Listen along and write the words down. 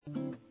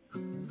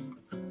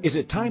Is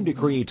it time to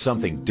create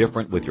something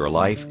different with your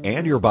life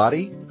and your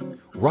body?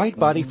 Right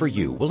Body for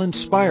You will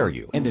inspire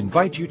you and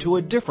invite you to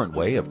a different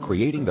way of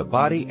creating the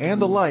body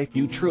and the life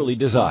you truly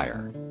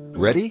desire.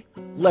 Ready?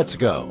 Let's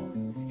go.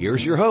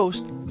 Here's your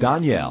host,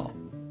 Danielle.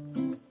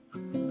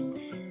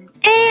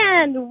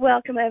 And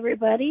welcome,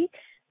 everybody.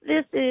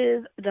 This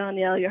is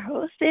Danielle, your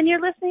host, and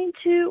you're listening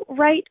to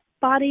Right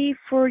Body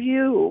for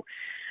You.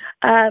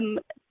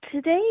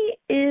 Today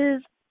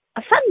is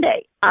a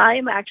Sunday.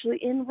 I'm actually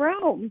in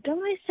Rome.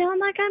 Don't I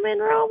sound like I'm in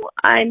Rome?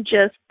 I'm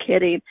just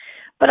kidding.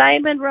 But I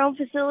am in Rome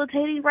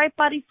facilitating Right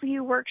Body for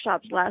You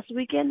workshops. Last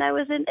weekend I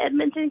was in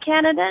Edmonton,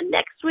 Canada.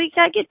 Next week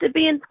I get to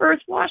be in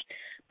Perth,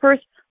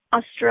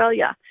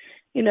 Australia.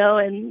 You know,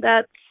 and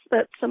that's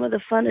some of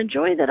the fun and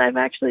joy that I've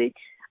actually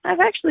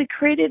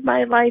created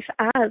my life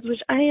as,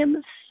 which I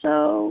am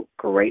so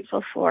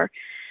grateful for.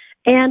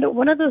 And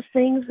one of those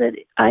things that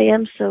I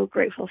am so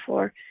grateful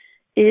for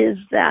is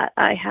that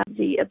I have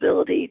the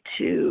ability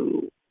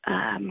to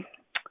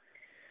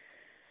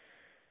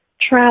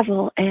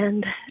travel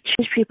and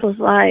change people's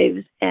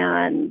lives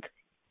and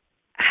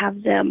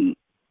have them,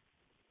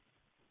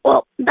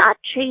 well, not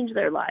change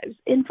their lives,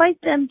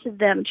 invite them to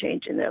them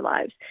changing their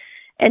lives.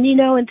 And, you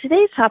know, in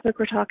today's topic,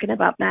 we're talking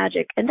about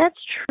magic, and that's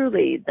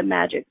truly the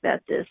magic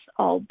that this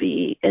all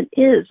be and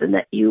is and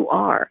that you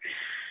are.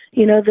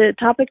 You know, the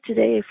topic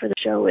today for the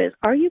show is,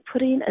 are you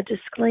putting a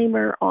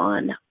disclaimer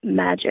on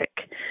magic?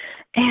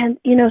 And,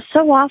 you know,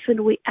 so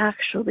often we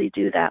actually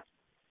do that.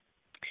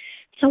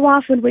 So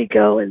often we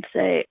go and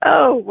say,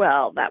 oh,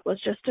 well, that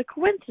was just a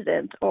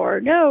coincidence,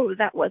 or no,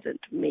 that wasn't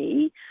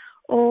me,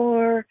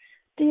 or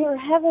dear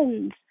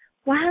heavens,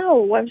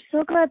 wow, I'm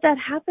so glad that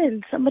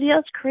happened. Somebody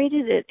else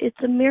created it.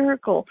 It's a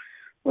miracle.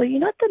 Well, you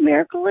know what the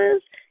miracle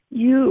is?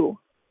 You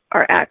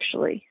are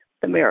actually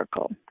the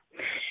miracle.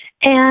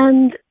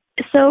 And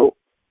so,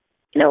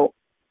 you know,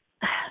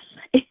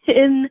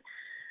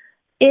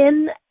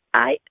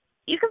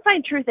 you can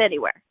find truth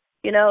anywhere.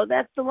 You know,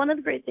 that's one of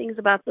the great things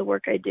about the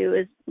work I do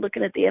is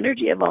looking at the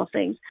energy of all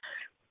things.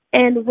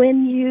 And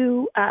when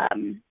you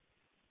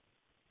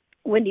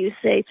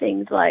say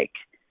things like,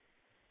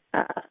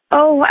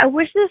 oh, I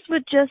wish this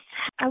would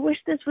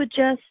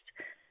just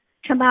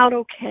come out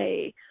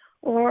okay,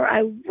 or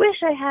I wish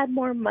I had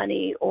more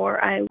money,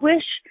 or I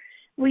wish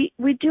we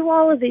do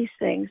all of these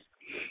things.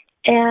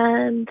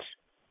 And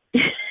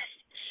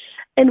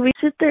and we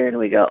sit there and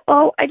we go,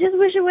 oh, I just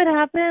wish it would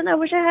happen. I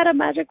wish I had a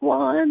magic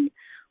wand.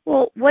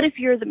 Well, what if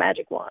you're the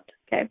magic wand,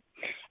 okay?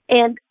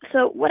 And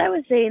so what I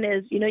was saying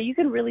is, you know, you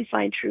can really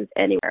find truth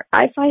anywhere.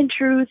 I find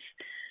truth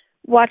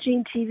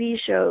watching TV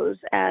shows,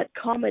 at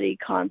comedy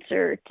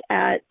concerts,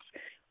 at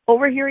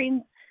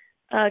overhearing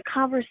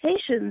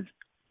conversations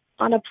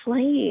on a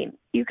plane.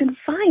 You can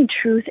find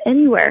truth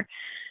anywhere.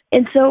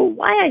 And so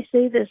why I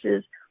say this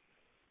is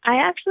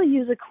I actually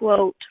use a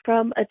quote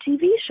from a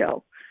TV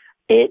show.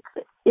 It's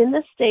in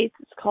the States.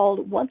 It's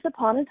called Once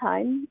Upon a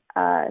Time.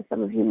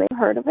 Some of you may have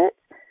heard of it.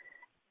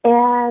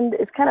 And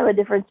it's kind of a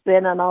different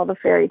spin on all the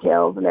fairy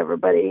tales, and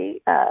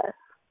everybody,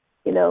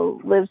 you know,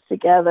 lives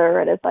together.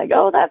 And it's like,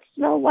 oh, that's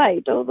Snow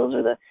White. Oh, those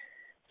are the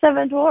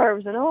Seven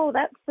Dwarves. And oh,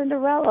 that's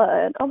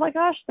Cinderella. And oh my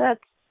gosh,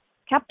 that's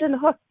Captain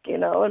Hook, you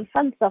know, and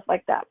fun stuff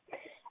like that.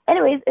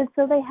 Anyways, and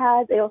so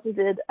they also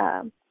did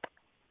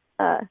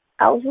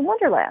Alice in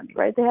Wonderland,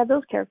 right? They had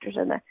those characters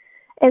in there.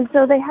 And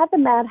so they had the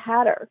Mad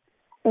Hatter.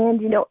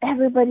 And, you know,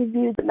 everybody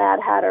viewed the Mad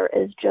Hatter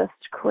as just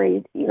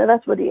crazy. You know,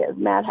 that's what he is.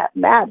 He's mad.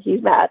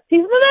 He's the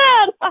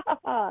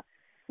mad.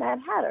 Mad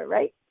Hatter,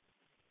 right?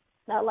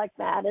 Not like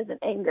mad as in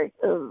angry.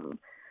 Ugh.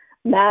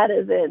 Mad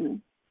as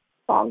in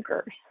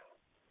bonkers.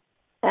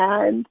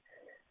 And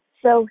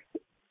so,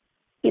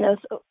 you know,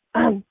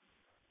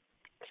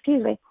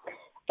 excuse me.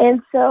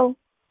 And so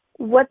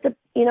what the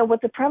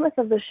premise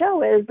of the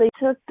show is, they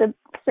took the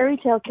fairy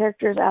tale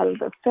characters out of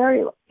the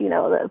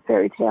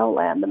fairy tale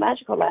land, the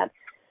magical land,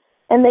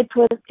 and they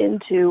put it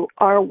into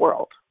our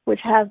world, which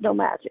has no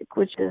magic,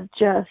 which is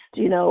just,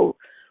 you know,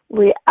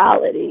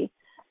 reality.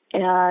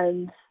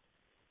 And,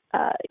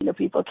 you know,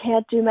 people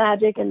can't do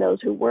magic, and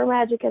those who were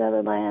magic in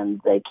other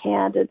lands, they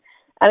can't. And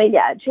I mean,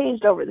 yeah, it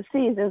changed over the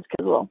seasons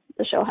because, well,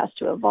 the show has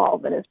to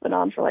evolve, and it's been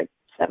on for like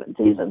 7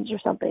 seasons or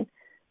something,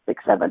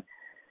 6, 7.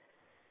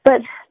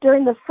 But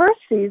during the first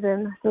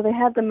season, so they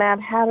had the Mad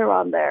Hatter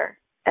on there,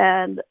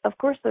 and of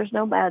course there's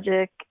no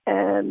magic,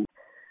 and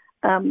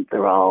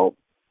they're all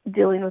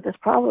dealing with this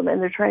problem,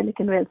 and they're trying to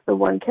convince the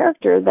one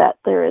character that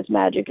there is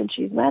magic and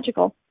she's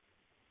magical.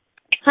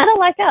 Kind of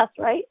like us,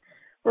 right?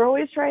 We're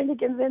always trying to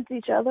convince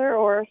each other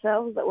or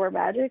ourselves that we're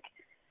magic.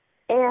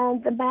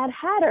 And the Mad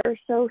Hatter,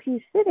 so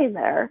he's sitting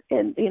there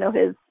in, you know,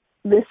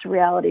 this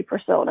reality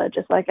persona,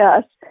 just like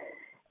us,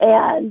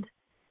 and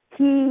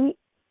he,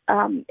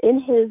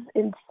 in his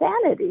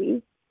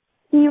insanity,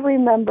 he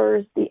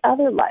remembers the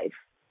other life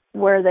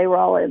where they were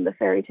all in the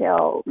fairy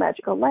tale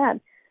magical land.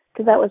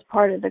 Because that was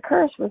part of the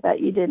curse, was that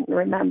you didn't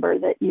remember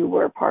that you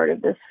were part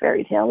of this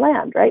fairy tale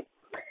land, right?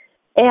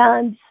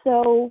 And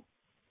so,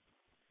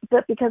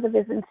 but because of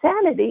his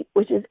insanity,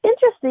 which is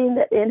interesting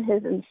that in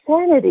his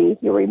insanity,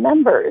 he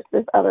remembers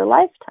this other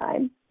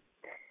lifetime,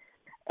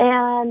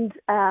 And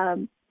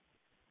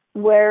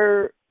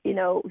where, you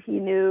know, he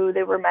knew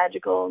they were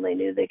magical and they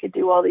knew they could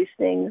do all these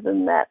things,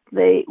 and that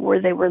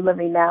where they were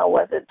living now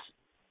wasn't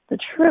the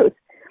truth.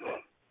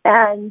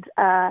 And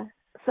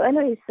so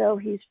anyway, so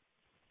he's,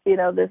 you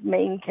know, this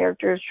main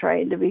character is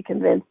trying to be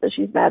convinced that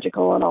she's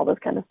magical and all this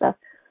kind of stuff.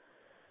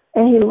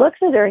 And he looks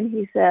at her and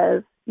he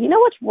says, you know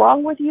what's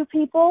wrong with you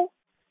people?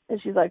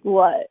 And she's like,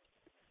 what?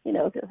 You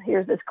know, 'cause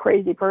here's this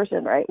crazy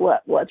person, right?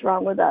 What's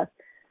wrong with us?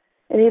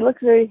 And he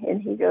looks at her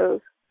and he goes,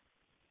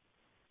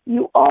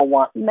 you all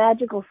want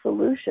magical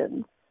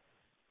solutions,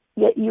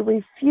 yet you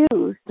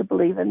refuse to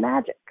believe in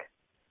magic.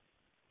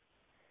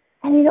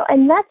 And, you know,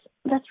 and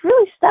that's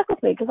really stuck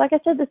with me because, like I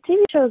said, this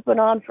TV show has been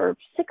on for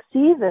 6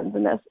 seasons,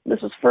 and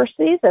this was first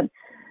season.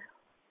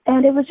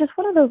 And it was just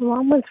one of those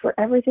moments where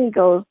everything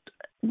goes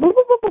blah,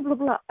 blah, blah, blah,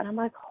 blah, blah. And I'm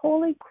like,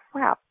 holy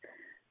crap,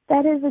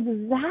 that is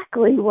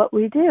exactly what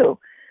we do.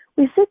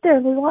 We sit there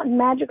and we want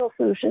magical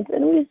solutions,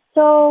 and we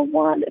so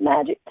want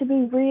magic to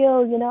be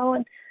real, you know.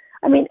 And,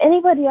 I mean,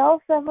 anybody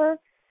else ever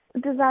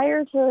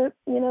desire to,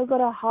 you know, go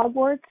to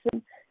Hogwarts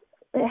and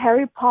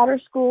Harry Potter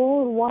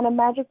school and want a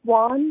magic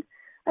wand?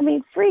 I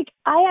mean, freak,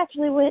 I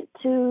actually went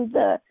to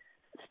the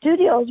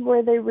studios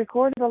where they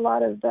recorded a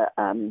lot of the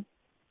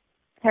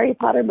Harry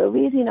Potter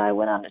movies. You know, I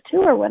went on a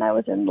tour when I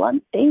was in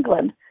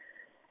England.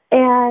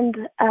 And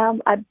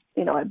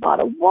I bought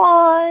a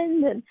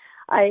wand, and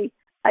I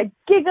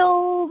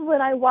giggled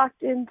when I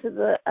walked into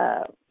the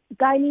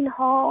dining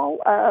hall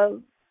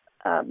of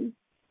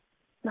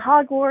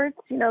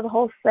Hogwarts, you know, the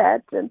whole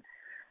set, and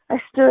I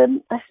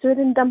stood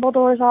in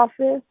Dumbledore's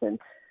office and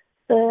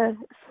the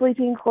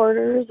sleeping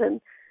quarters, and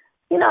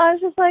you know, I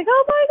was just like,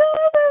 oh my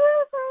God, that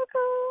is so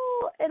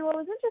cool. And what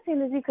was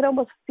interesting is you could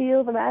almost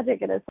feel the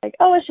magic, and it's like,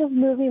 oh, it's just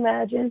movie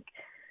magic.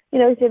 You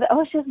know, you say that,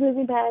 oh, it's just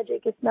movie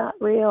magic, it's not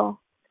real.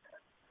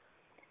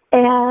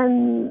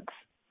 And,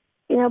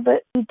 you know,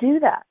 but we do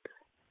that.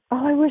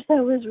 Oh, I wish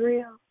that was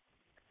real.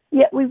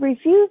 Yet we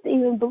refuse to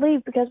even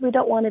believe because we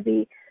don't want to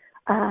be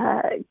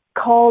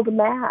called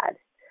mad.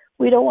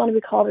 We don't want to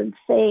be called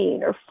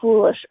insane or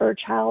foolish or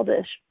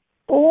childish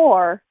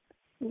or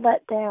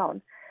let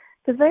down.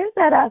 Because there's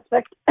that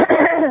aspect,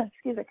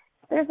 excuse me,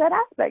 there's that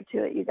aspect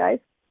to it, you guys.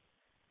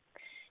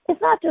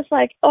 It's not just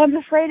like, oh, I'm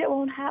afraid it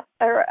won't happen,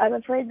 or I'm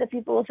afraid that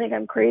people will think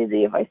I'm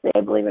crazy if I say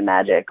I believe in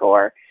magic,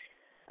 or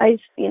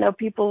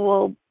people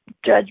will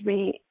judge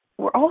me.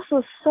 We're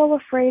also so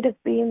afraid of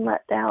being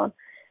let down.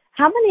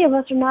 How many of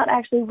us are not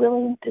actually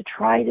willing to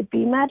try to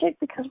be magic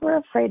because we're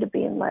afraid of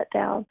being let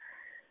down?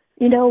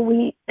 You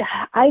know,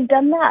 I've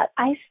done that.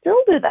 I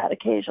still do that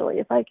occasionally.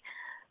 It's like,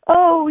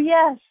 oh,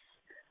 yes,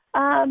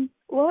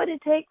 what would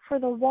it take for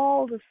the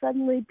wall to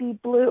suddenly be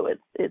blue?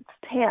 It's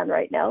tan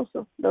right now,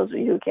 so those of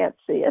you who can't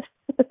see it,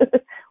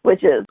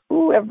 which is,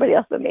 everybody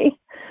else but me.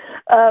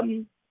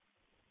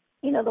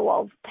 You know, the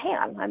wall's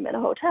tan. I'm in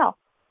a hotel.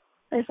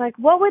 It's like,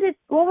 what would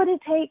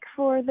it take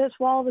for this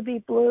wall to be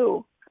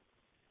blue?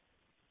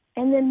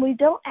 And then we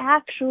don't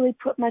actually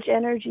put much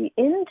energy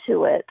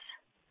into it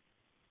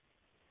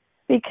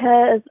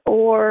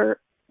or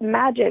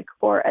magic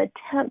or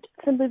attempt,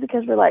 simply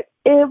because we're like,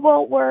 it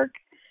won't work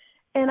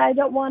and I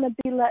don't want to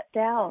be let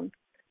down.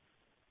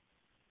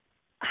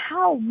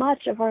 How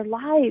much of our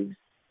lives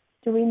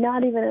do we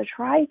not even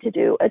try to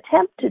do,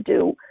 attempt to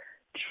do,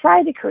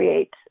 try to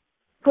create,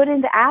 put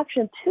into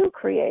action to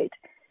create,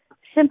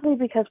 simply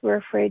because we're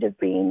afraid of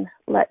being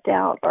let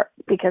down or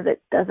because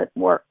it doesn't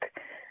work?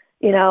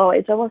 You know,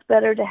 it's almost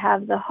better to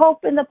have the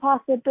hope and the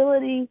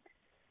possibility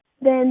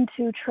than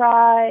to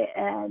try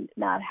and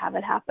not have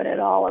it happen at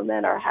all, and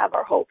then have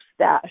our hopes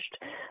dashed.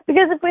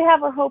 Because if we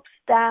have our hopes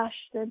dashed,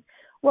 then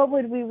what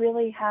would we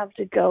really have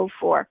to go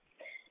for?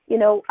 You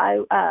know,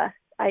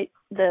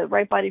 the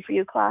Right Body for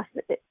You class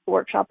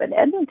workshop in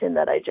Edmonton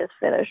that I just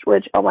finished,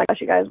 which, oh my gosh,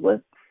 you guys, was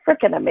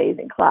freaking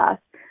amazing class.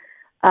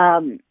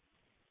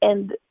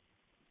 And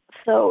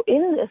so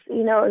in this,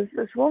 you know,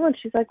 this woman,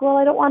 she's like, well,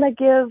 I don't want to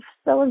give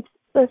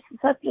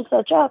such and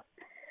such up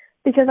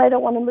because I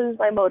don't want to lose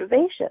my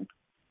motivation.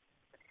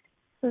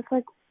 So it's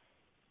like,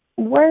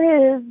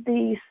 where is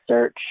the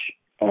search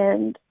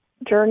and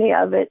journey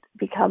of it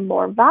become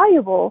more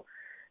valuable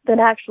than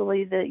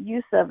actually the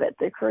use of it,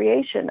 the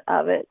creation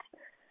of it?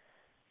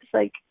 It's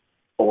like,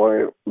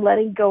 or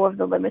letting go of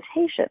the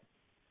limitation.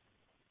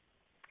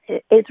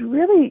 It's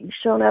really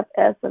shown up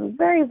as some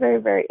very,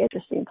 very, very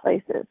interesting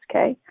places,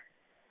 okay?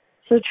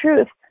 So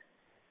truth,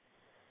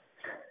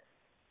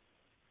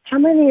 how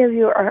many of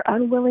you are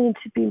unwilling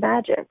to be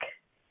magic?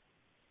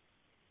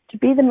 To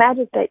be the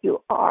magic that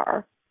you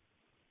are?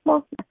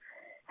 Well,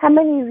 how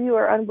many of you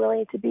are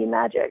unwilling to be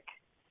magic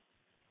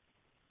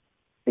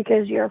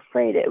because you're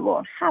afraid it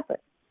won't happen?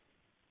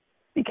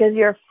 Because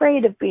you're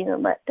afraid of being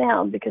let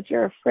down, because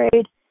you're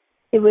afraid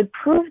it would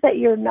prove that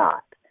you're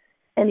not,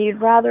 and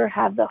you'd rather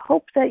have the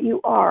hope that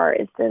you are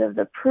instead of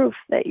the proof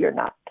that you're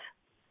not.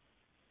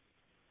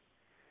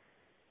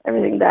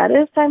 Everything that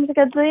is times a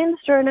gazillion,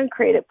 stir and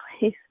create it,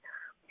 please.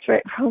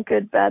 Straight from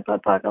Good, Bad,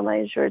 Butt, Buckle,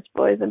 Line Shirts,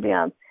 Boys and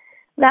Beyond.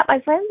 That, my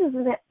friends, is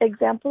an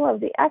example of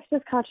the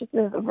access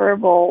consciousness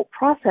verbal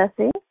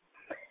processing,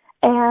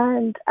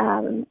 and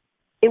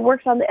it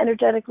works on the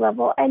energetic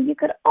level, and you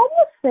could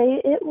almost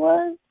say it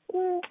was,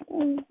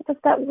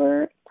 what's that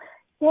word?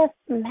 Yes,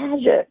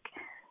 magic,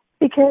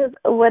 because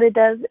what it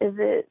does is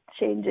it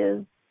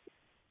changes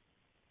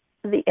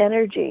the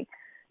energy.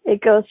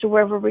 It goes to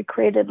wherever we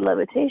created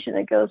limitation.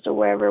 It goes to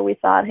wherever we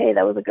thought, hey,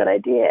 that was a good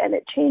idea, and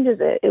it changes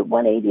it. It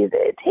 180s it.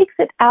 It takes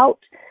it out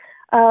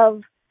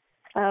of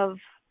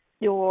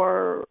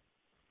your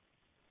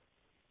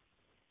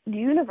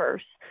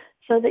universe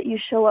so that you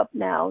show up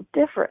now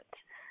different.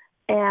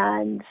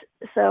 And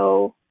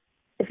so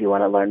if you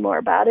want to learn more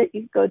about it,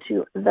 you can go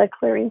to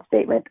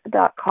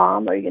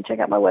theclearingstatement.com, or you can check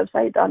out my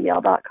website,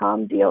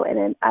 Donielle.com,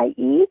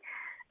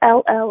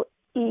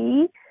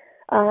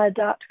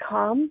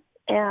 DONNLE.com,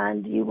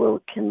 and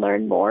you can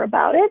learn more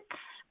about it.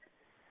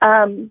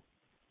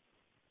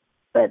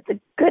 But the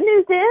good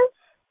news is,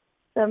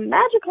 the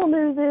magical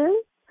news is,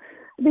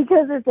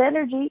 because it's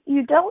energy,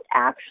 you don't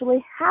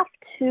actually have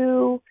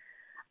to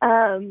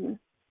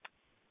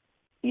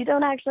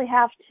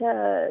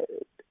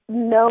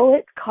know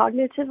it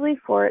cognitively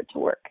for it to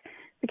work,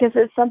 because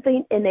it's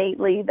something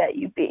innately that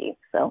you be.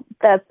 So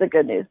that's the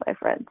good news, my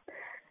friends.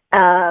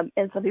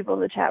 And some people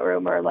in the chat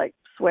room are like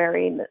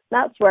swearing,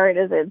 not swearing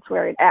as in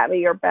swearing at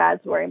me or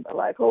bad swearing, but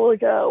like, holy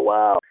cow,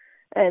 wow,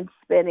 and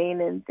spinning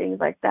and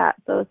things like that.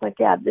 So it's like,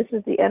 yeah, this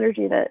is the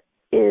energy that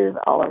is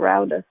all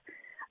around us,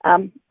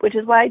 which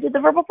is why I did the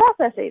verbal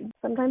processing.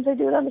 Sometimes I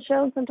do it on the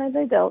show and sometimes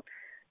I don't.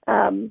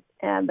 And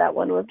that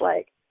one was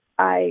like,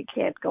 I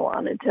can't go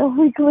on until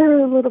we clear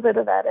a little bit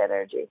of that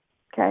energy,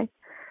 okay?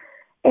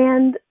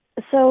 And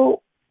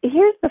so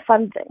here's the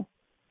fun thing.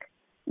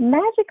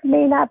 Magic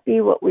may not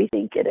be what we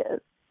think it is,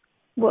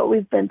 what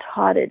we've been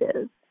taught it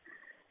is.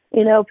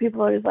 You know,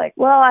 people are just like,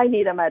 well, I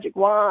need a magic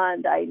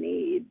wand. I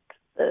need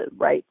the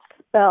right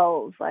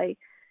spells. I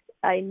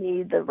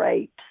need the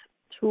right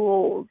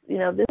tools. You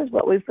know, this is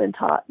what we've been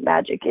taught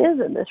magic is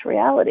in this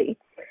reality,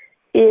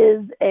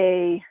 is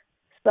a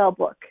spell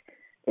book,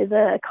 is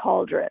a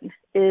cauldron,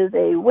 is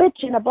a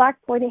witch in a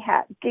black pointy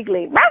hat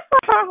giggling.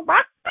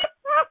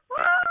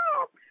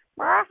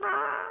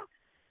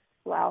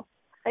 Wow.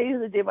 I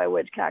usually do my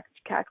witch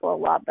cackle a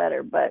lot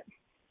better, but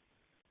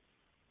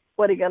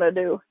what are you going to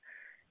do?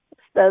 This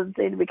doesn't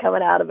seem to be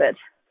coming out of it.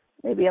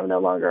 Maybe I'm no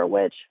longer a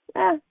witch.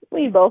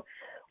 We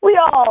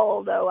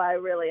all know I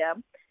really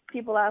am.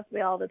 People ask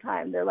me all the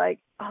time. They're like,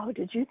 oh,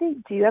 do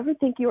you ever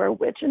think you were a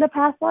witch in a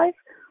past life?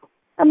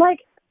 I'm like,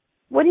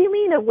 what do you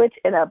mean a witch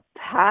in a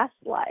past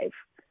life?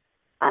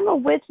 I'm a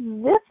witch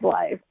this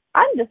life.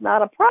 I'm just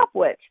not a prop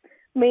witch,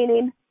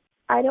 meaning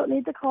I don't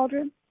need the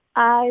cauldron.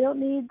 I don't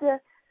need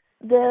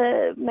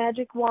the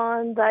magic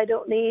wands. I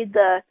don't need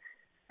the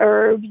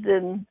herbs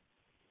and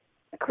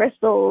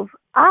crystals.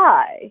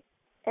 I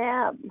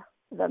am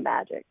the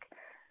magic,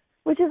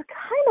 which is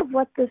kind of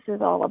what this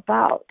is all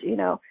about. You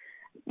know,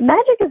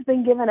 magic has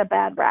been given a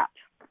bad rap.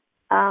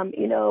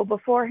 You know,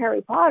 before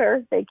Harry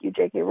Potter, thank you,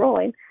 J.K.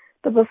 Rowling,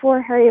 but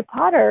before Harry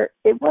Potter,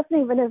 it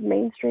wasn't even as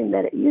mainstream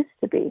that it used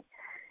to be.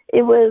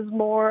 It was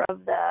more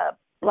of the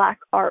black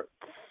arts,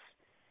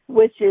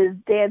 witches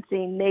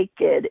dancing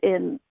naked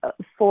in a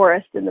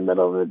forest in the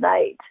middle of the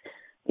night,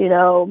 you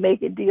know,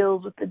 making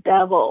deals with the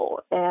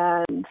devil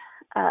and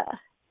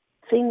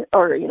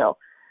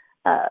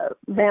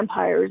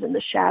vampires in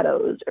the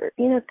shadows, or,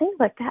 you know, things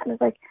like that. And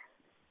it's like,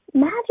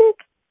 magic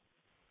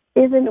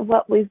isn't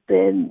what we've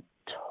been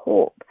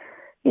told.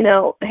 You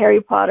know,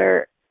 Harry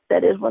Potter,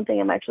 that is one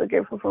thing I'm actually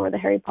grateful for, the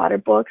Harry Potter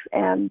books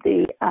and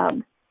the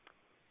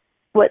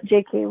what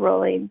J.K.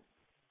 Rowling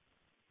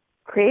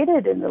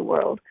created in the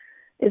world,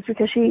 is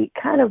because she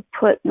kind of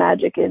put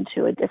magic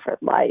into a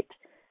different light,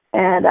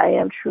 and I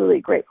am truly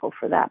grateful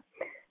for that.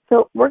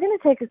 So we're going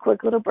to take a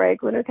quick little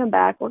break. When we come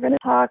back, we're going to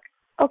talk,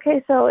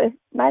 okay, so if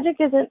magic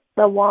isn't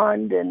the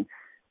wand and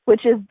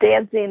witches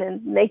dancing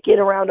and naked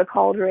around a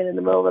cauldron in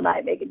the middle of the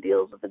night making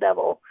deals with the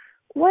devil,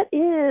 what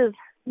is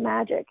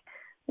magic?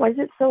 Why is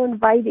it so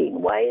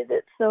inviting? Why is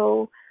it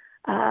so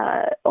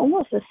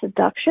almost a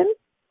seduction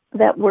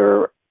that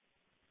we're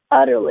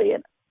utterly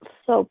and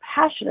so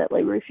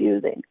passionately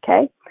refusing,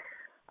 okay?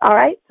 All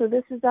right, so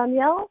this is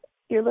Donielle.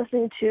 You're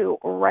listening to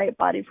Right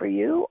Body for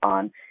You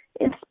on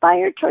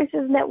Inspired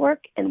Choices Network,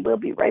 and we'll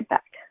be right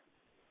back.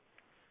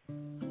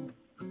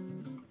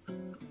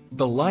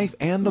 The life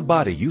and the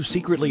body you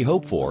secretly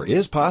hope for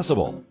is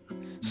possible.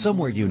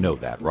 Somewhere you know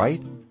that,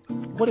 right?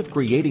 What if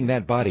creating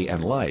that body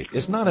and life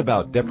is not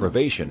about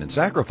deprivation and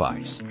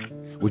sacrifice?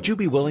 Would you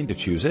be willing to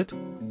choose it?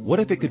 What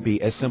if it could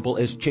be as simple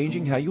as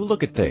changing how you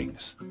look at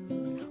things?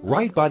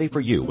 Right Body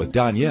for You with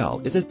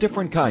Donielle is a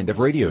different kind of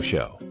radio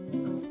show.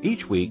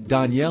 Each week,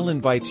 Donielle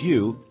invites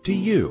you to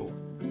you.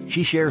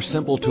 She shares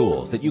simple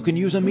tools that you can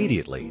use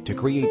immediately to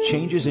create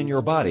changes in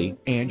your body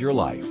and your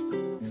life.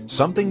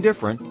 Something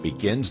different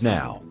begins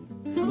now.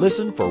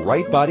 Listen for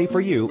Right Body for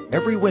You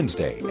every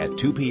Wednesday at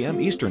 2 p.m.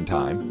 Eastern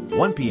Time,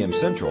 1 p.m.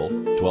 Central,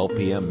 12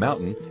 p.m.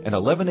 Mountain, and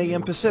 11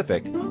 a.m.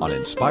 Pacific on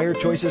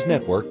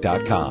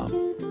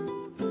InspiredChoicesNetwork.com.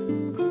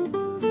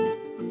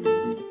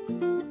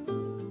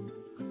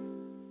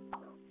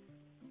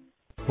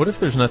 What if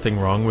there's nothing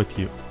wrong with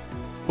you?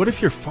 What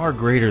if you're far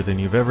greater than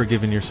you've ever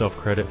given yourself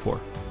credit for?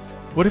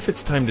 What if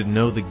it's time to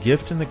know the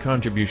gift and the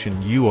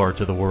contribution you are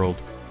to the world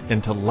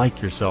and to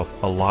like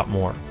yourself a lot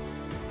more?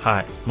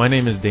 Hi, my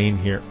name is Dane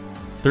here.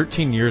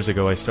 13 years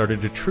ago, I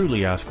started to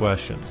truly ask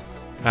questions.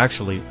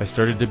 Actually, I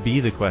started to be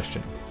the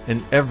question,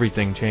 and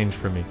everything changed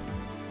for me.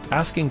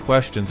 Asking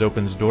questions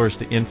opens doors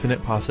to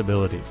infinite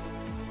possibilities.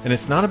 And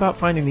it's not about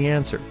finding the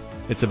answer.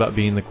 It's about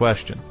being the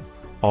question.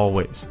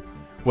 Always.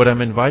 What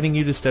I'm inviting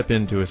you to step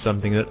into is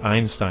something that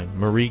Einstein,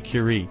 Marie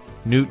Curie,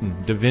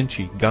 Newton, Da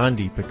Vinci,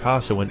 Gandhi,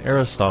 Picasso, and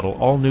Aristotle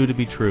all knew to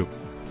be true.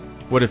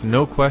 What if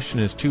no question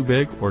is too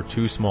big or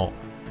too small?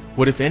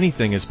 What if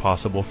anything is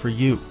possible for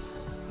you?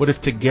 What if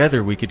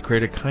together we could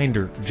create a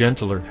kinder,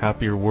 gentler,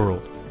 happier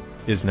world?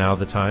 Is now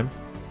the time?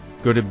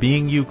 Go to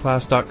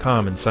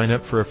beingyouclass.com and sign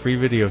up for a free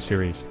video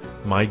series,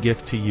 My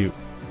Gift to You.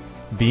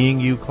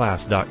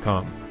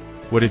 beingyouclass.com.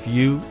 What if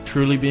you,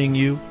 truly being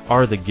you,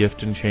 are the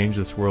gift and change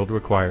this world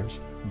requires?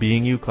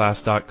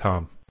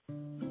 beingyouclass.com.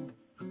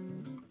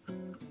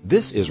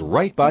 This is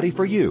Right Body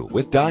for You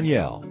with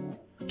Danielle.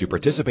 To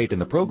participate in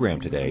the program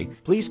today,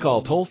 please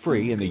call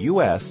toll-free in the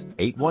U.S.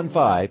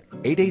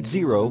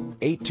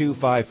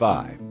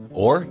 815-880-8255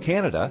 or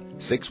Canada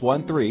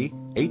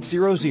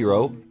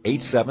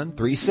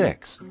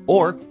 613-800-8736.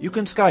 Or you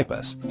can Skype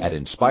us at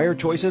Inspired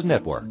Choices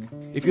Network.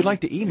 If you'd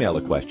like to email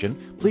a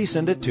question, please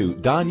send it to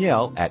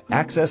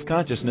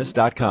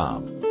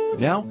Danielle@accessconsciousness.com.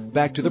 Now,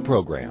 back to the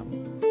program.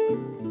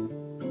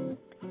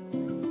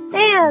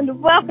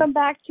 And welcome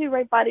back to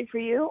Right Body for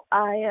You.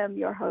 I am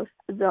your host,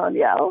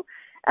 Danielle.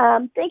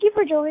 Thank you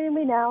for joining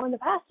me now in the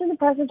past, in the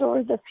present,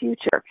 or the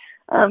future.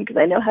 Because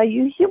I know how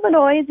you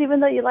humanoids,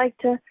 even though you like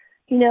to,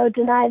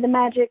 deny the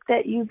magic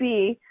that you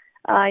be,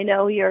 I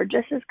know you're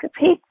just as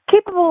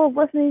capable of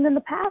listening in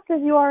the past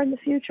as you are in the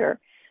future.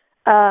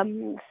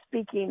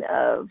 Speaking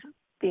of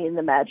being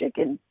the magic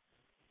and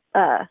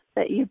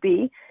that you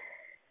be,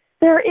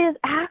 there is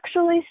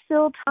actually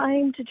still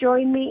time to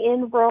join me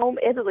in Rome,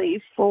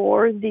 Italy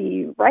for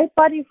the Right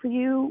Body for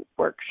You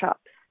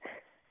workshops.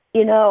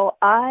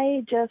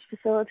 I just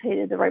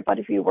facilitated the Right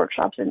Body for You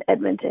workshops in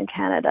Edmonton,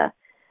 Canada,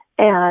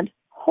 and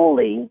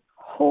holy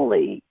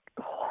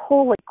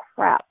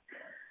crap.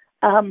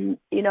 I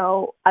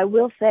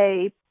will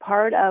say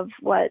part of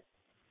what,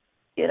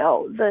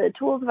 the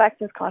tools of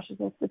Access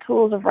Consciousness, the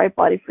tools of Right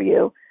Body for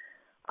You,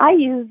 I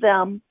use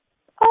them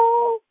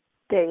all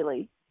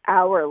daily,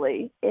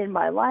 hourly in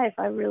my life.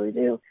 I really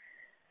do.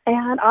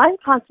 And I'm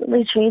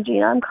constantly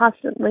changing. I'm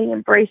constantly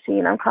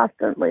embracing. I'm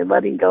constantly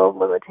letting go of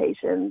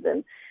limitations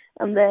and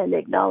then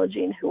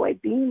acknowledging who I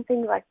be and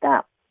things like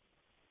that.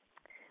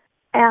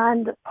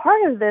 And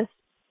part of this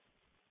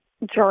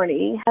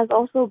journey has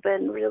also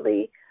been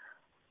really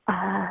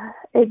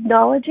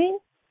acknowledging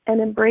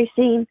and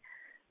embracing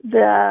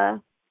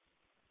the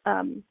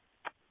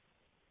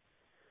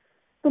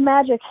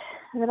magic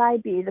that I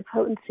be, the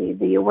potency,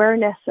 the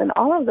awareness, and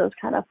all of those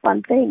kind of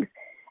fun things.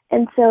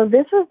 And so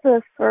this was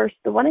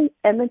the one in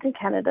Edmonton,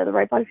 Canada, the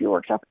Right Body for You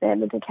workshop in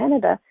Edmonton,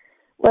 Canada,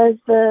 was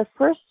the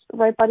first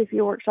Right Body for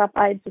You workshop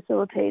I had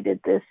facilitated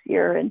this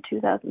year in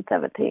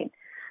 2017.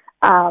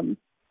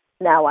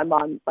 Now I'm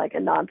on like a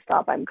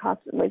nonstop. I'm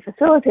constantly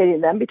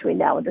facilitating them between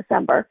now and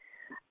December.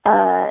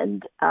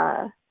 And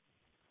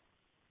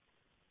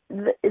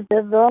the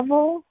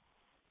level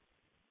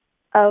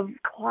of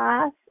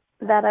class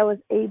that I was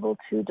able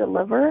to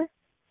deliver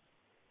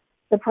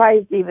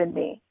surprised even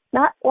me.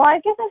 I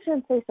guess I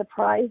shouldn't say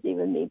surprised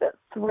even me, but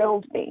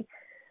thrilled me.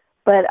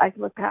 But I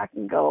can look back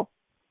and go,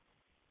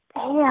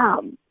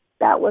 damn,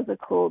 that was a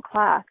cool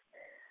class.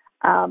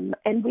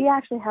 And we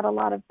actually had a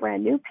lot of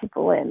brand new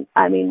people in.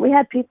 I mean, we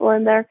had people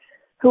in there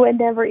who had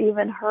never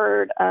even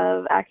heard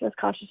of Access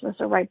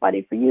Consciousness or Right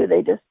Body for You.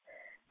 They just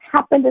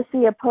happened to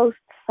see a post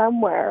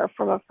somewhere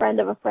from a friend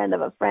of a friend of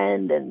a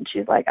friend, and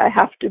she's like, I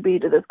have to be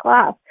to this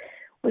class,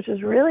 which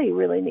was really,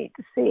 really neat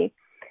to see.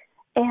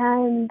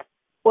 And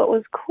what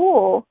was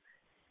cool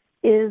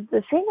is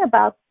the thing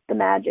about the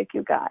magic,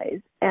 you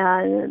guys,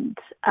 and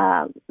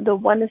the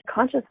oneness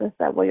consciousness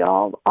that we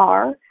all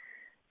are,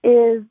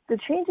 is the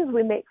changes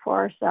we make for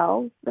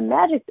ourselves, the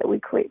magic that we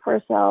create for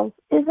ourselves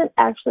isn't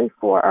actually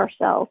for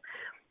ourselves.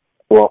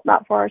 Well,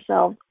 not for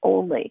ourselves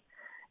only.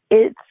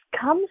 It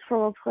comes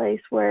from a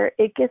place where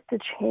it gets to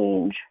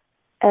change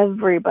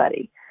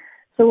everybody.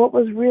 So what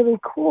was really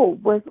cool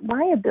was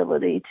my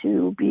ability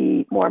to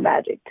be more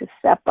magic, to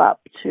step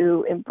up,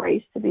 to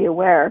embrace, to be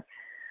aware,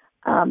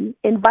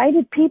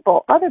 invited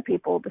other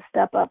people to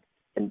step up,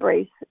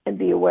 embrace, and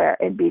be aware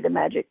and be the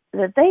magic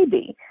that they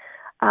be.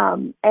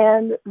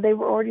 And they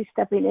were already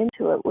stepping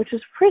into it, which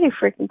is pretty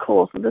freaking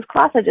cool. So this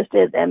class I just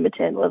did in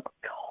Edmonton was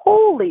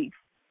holy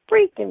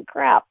freaking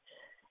crap.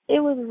 It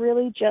was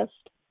really just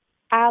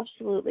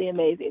absolutely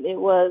amazing. It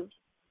was,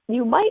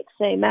 you might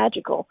say,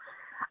 magical.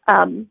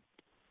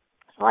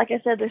 Like I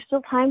said, there's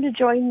still time to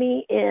join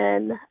me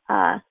in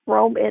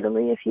Rome,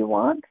 Italy, if you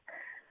want.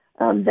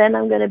 Then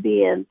I'm going to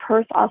be in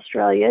Perth,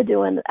 Australia,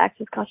 doing the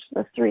Access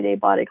Consciousness 3-day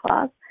body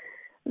class.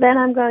 Then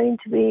I'm going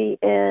to be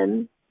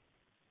in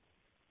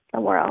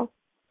somewhere else.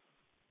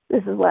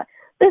 This is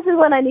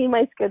when I need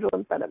my schedule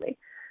in front of me.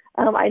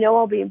 I know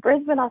I'll be in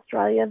Brisbane,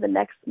 Australia the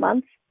next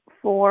month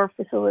for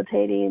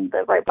facilitating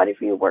the Right Body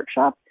for You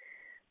workshop.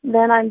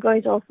 Then I'm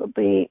going to also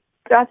be,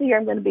 throughout the year,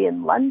 I'm going to be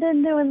in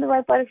London doing the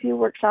Right Body for You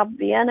workshop,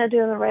 Vienna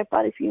doing the Right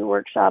Body for You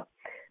workshop,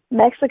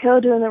 Mexico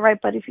doing the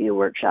Right Body for You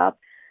workshop.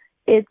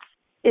 It's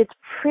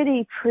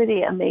pretty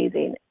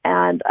amazing.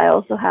 And I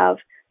also have,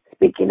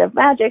 speaking of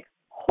magic,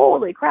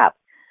 holy crap,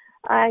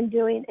 I'm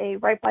doing a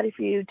Right Body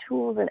for You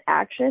Tools in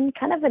Action,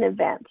 kind of an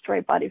advanced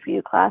Right Body for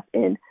You class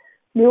in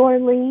New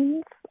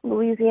Orleans,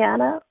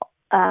 Louisiana,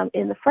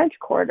 in the French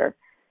Quarter.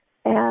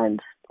 And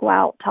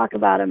wow, talk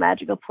about a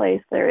magical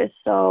place. There is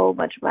so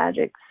much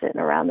magic sitting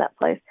around that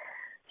place.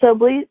 So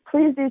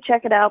please do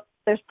check it out.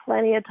 There's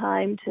plenty of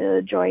time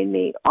to join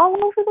me all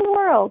over the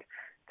world.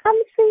 Come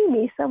see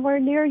me somewhere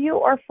near you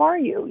or far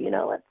you.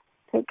 Let's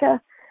take a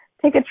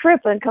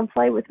trip and come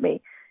play with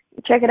me.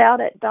 Check it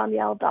out at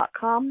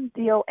Donielle.com,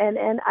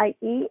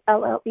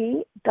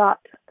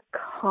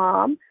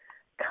 DONNIELLE.com.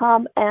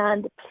 Come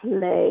and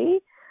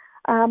play.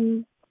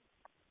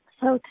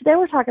 So today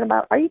we're talking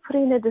about, are you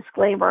putting a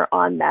disclaimer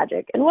on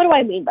magic? And what do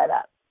I mean by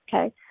that?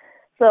 Okay.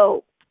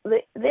 So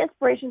the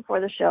inspiration for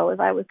the show is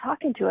I was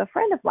talking to a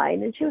friend of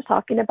mine, and she was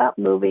talking about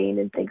moving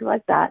and things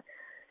like that.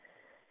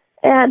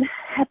 And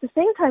at the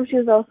same time, she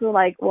was also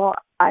like, well,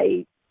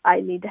 I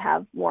need to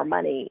have more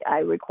money. I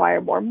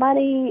require more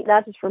money,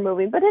 not just for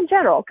moving, but in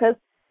general, because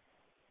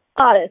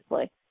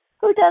honestly,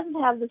 who doesn't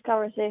have this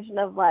conversation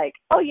of like,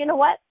 oh, you know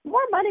what?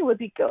 More money would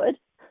be good.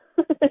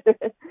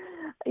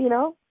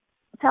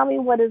 Tell me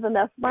what is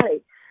enough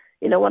money.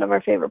 One of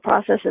our favorite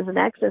processes in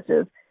Access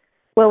is,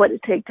 what would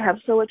it take to have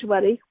so much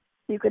money?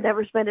 You could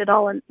never spend it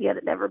all, and yet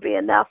it never be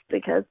enough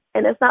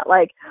and it's not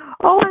like,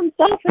 oh, I'm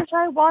selfish,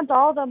 I want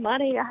all the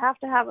money, I have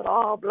to have it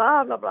all,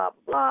 blah, blah, blah,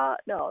 blah.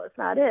 No, it's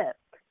not it.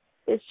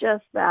 It's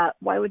just that,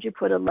 why would you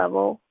put a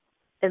level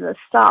in the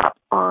stop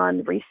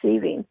on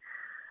receiving?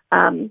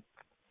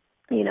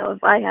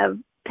 If I have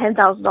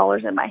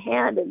 $10,000 in my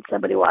hand and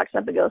somebody walks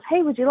up and goes,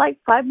 hey, would you like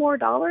 $5 more?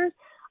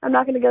 I'm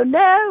not going to go,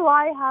 no,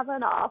 I have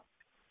enough.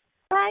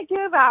 Thank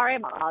you very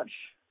much.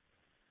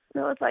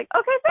 No, it's like,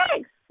 okay,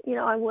 thanks.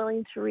 I'm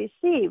willing to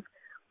receive.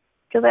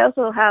 Because I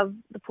also have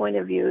the point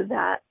of view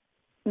that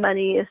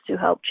money is to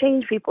help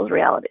change people's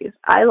realities.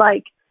 I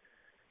like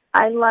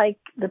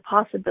the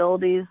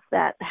possibilities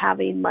that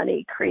having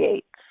money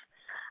creates.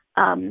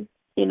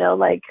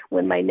 Like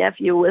when my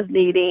nephew was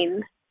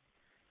needing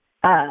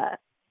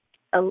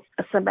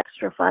some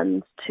extra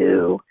funds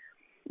to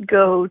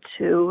go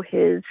to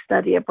his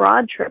study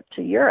abroad trip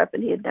to Europe,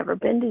 and he had never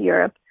been to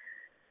Europe,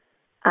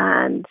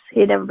 and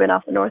he had never been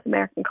off the North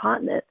American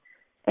continent,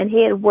 and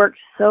he had worked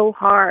so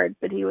hard,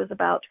 but he was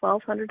about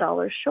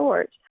 $1,200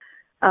 short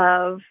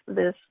of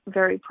this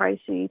very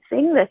pricey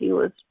thing that he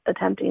was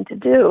attempting to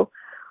do,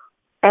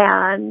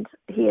 and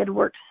he had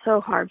worked so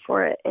hard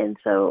for it, and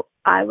so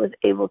I was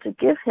able to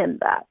give him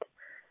that.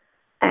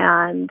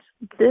 And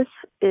this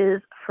is,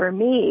 for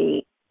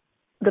me,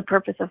 the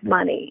purpose of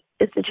money,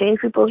 is to change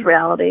people's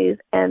realities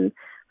and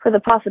for the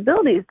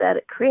possibilities that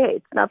it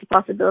creates, not the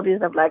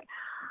possibilities of like,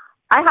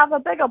 I have a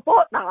bigger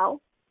boat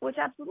now, which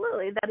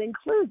absolutely, that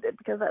includes it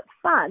because that's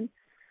fun,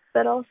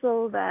 but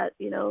also that,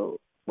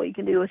 what you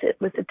can do with it,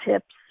 with the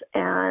tips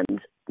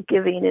and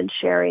giving and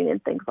sharing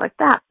and things like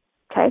that.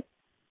 Okay.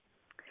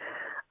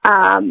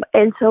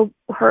 And so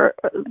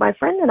my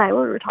friend and I, we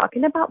were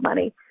talking about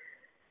money,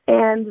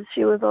 and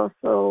she was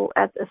also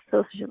at this,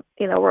 so she,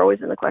 we're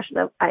always in the question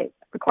of, I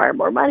require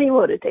more money,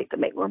 what would it take to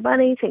make more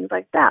money, things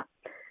like that.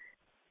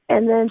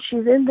 And then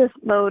she's in this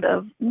mode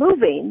of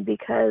moving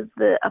because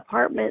the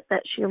apartment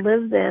that she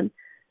lives in,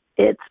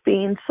 it's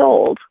being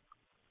sold.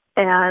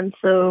 And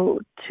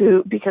so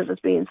because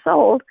it's being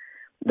sold,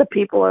 the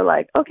people are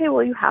like, okay,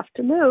 well, you have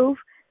to move.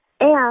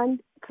 And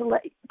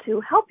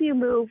to help you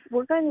move,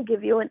 we're going to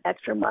give you an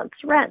extra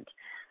month's rent.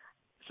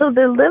 So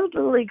they're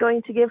literally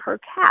going to give her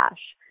cash.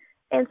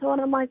 And so when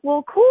I'm like,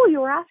 well, cool,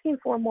 you were asking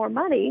for more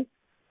money,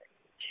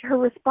 her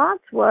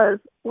response was,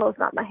 well, it's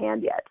not in my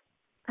hand yet.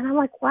 And I'm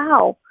like,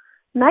 wow,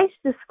 nice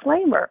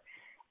disclaimer.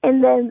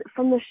 And then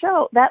from this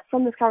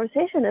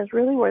conversation is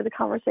really where the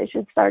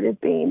conversation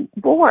started being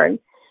born.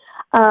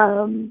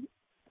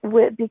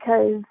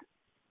 Because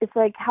it's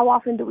like, how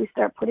often do we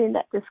start putting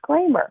that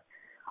disclaimer?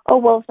 Oh,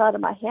 well, it's not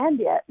in my hand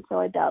yet, so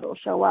I doubt it'll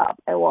show up.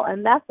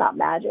 And that's not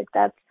magic.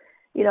 That's,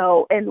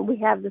 and we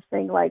have this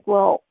thing like,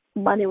 well,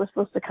 money was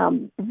supposed to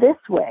come this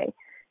way.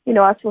 I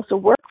was supposed to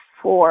work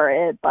for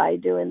it by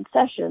doing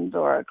sessions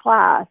or a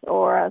class,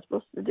 or I was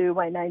supposed to do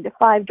my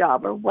 9-to-5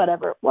 job or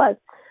whatever it was.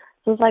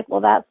 So it's like,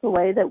 well, that's the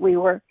way that we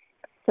were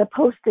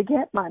supposed to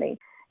get money.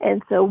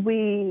 And so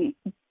we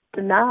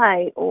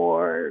deny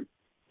or,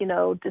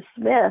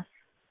 dismiss,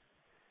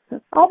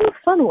 all those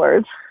fun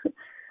words,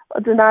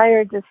 deny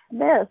or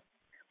dismiss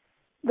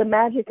the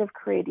magic of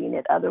creating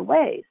it other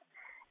ways.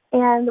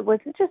 And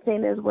what's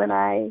interesting is when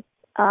I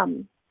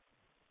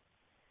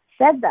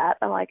said that,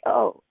 I'm like,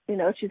 oh,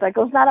 she's like,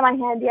 oh, it's not in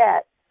my hand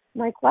yet.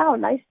 I'm like, wow,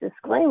 nice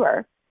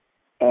disclaimer.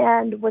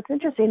 And what's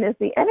interesting is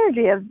the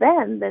energy of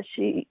then that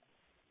she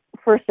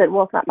first said,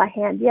 well, it's not my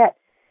hand yet,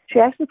 she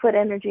actually put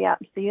energy out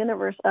into the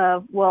universe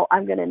of, well,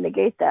 I'm going to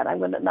negate that. I'm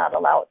going to not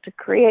allow it to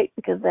create,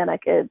 because then I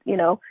could,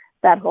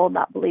 that whole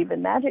not believe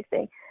in magic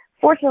thing.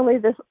 Fortunately,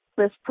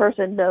 this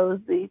person knows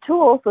the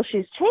tool, so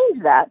she's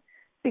changed that,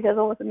 because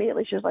almost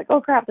immediately she was like, oh,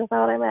 crap, that's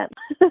not what I meant.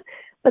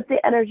 But the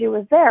energy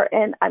was there,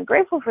 and I'm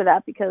grateful for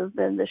that, because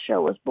then the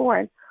show was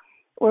born,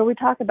 where we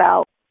talk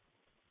about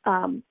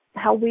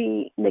how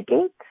we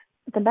negate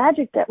the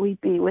magic that we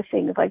be with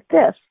things like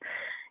this.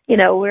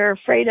 We're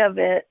afraid of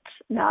it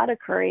not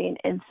occurring,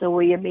 and so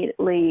we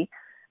immediately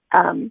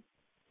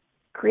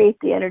create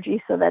the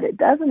energy so that it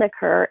doesn't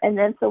occur. And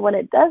then so when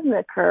it doesn't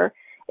occur,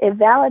 it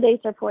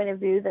validates our point of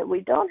view that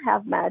we don't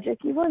have magic,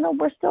 even though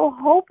we're still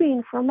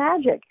hoping for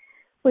magic,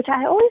 which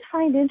I always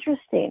find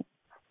interesting.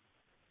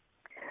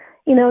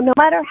 No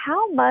matter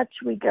how much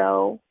we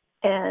go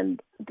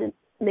and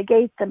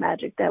negate the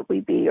magic that we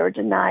be or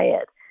deny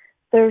it,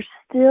 there's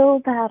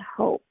still that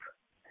hope.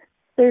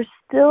 There's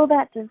still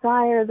that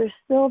desire. There's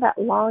still that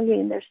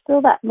longing. There's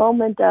still that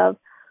moment of,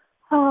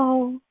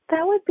 oh,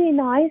 that would be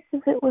nice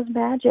if it was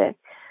magic.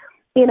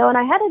 And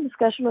I had a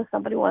discussion with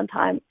somebody one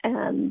time,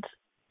 and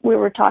we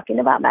were talking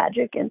about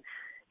magic, and,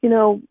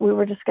 we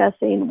were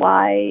discussing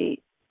why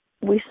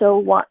we so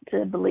want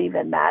to believe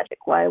in magic,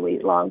 why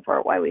we long for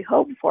it, why we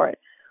hope for it.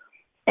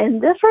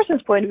 And this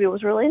person's point of view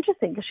was really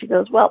interesting, because she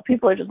goes, well,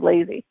 people are just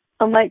lazy.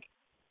 I'm like,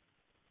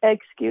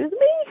 excuse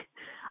me?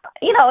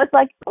 It's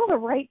like, oh, the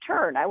right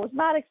turn. I was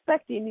not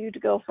expecting you to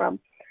go from,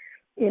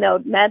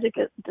 magic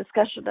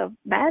discussion of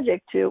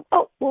magic to,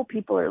 oh, well,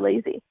 people are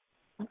lazy.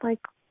 I'm like,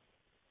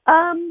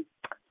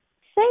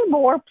 say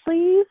more,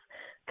 please,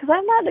 because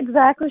I'm not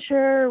exactly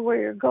sure where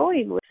you're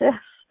going with this.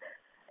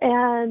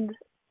 And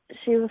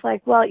she was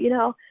like, well,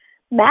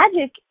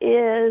 magic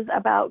is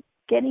about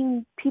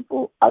getting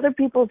other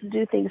people to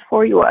do things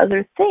for you, or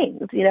other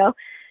things,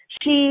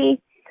 She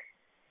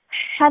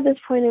had this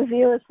point of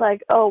view. It's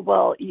like, oh,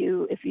 well,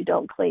 if you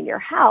don't clean your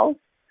house,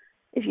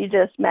 if you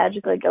just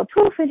magically go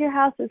poof and your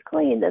house is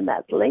clean, then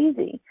that's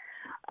lazy.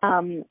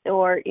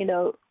 Or,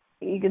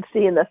 you can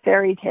see in the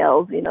fairy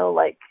tales,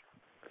 like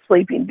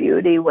Sleeping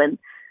Beauty, when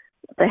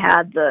they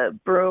had the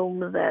broom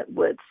that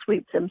would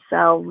sweep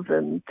themselves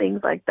and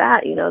things like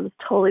that, that's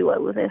totally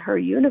what was in her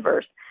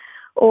universe.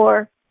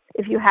 Or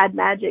if you had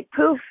magic,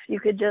 poof, you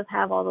could just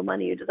have all the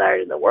money you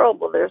desired in the world.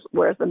 Well,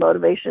 where's the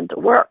motivation to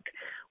work?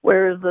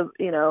 Where's the,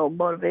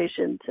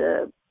 motivation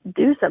to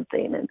do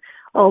something? And,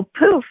 oh,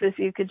 poof, if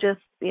you could just,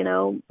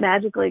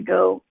 magically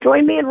go,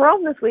 join me in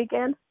Rome this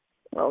weekend.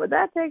 What would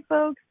that take,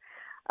 folks?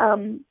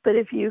 But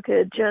if you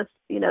could just,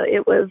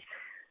 it was,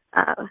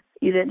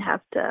 you didn't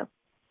have to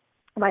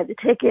buy the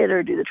ticket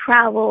or do the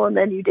travel, and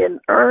then you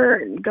didn't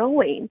earn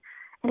going.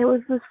 And it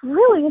was this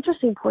really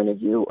interesting point of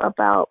view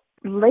about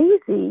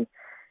lazy,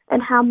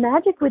 and how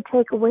magic would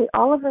take away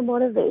all of our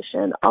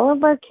motivation, all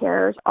of our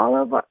cares,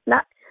 all of our,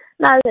 not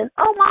as in,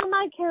 oh, all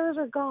my cares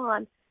are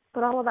gone,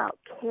 but all about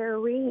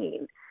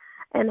caring,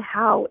 and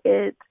how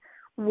it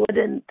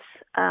wouldn't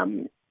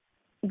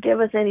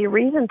give us any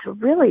reason to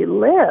really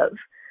live.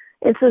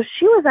 And so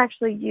she was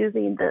actually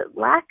using the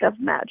lack of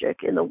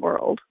magic in the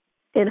world,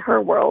 in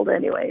her world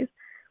anyways,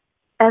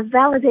 as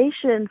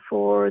validation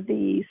for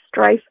the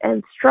strife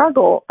and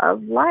struggle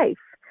of life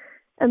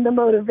and the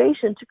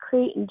motivation to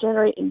create and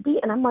generate and be.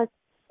 And I'm like,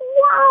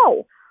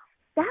 wow,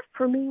 that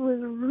for me was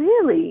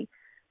really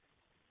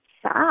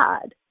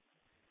sad.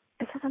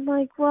 Because I'm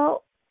like,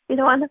 well,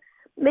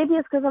 maybe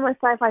it's because I'm a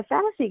sci-fi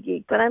fantasy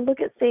geek, but I look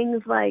at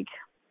things like,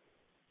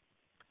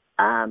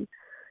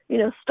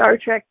 Star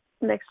Trek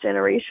Next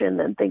Generation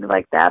and things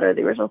like that, or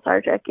the original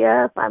Star Trek.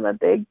 Yes, I'm a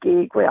big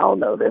geek. We all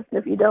know this. And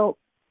if you don't,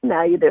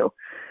 now you do.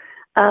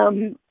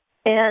 And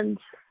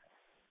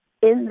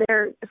in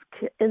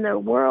their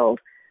world,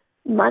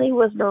 money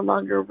was no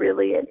longer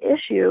really an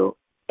issue.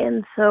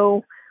 And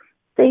so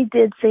they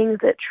did things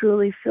that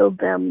truly filled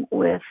them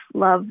with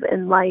love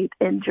and light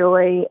and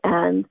joy.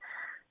 And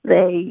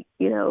they,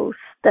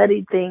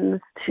 studied things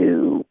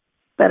to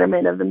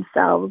betterment of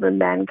themselves and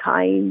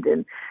mankind,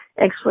 and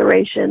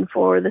exploration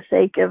for the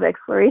sake of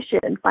exploration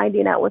and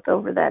finding out what's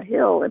over that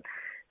hill. And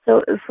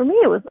so for me,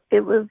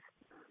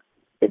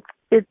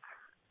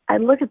 I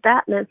look at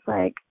that and it's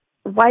like,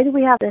 why do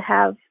we have to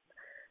have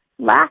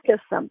lack of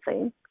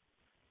something,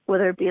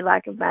 whether it be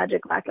lack of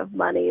magic, lack of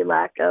money,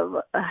 lack of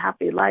a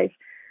happy life?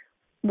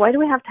 Why do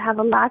we have to have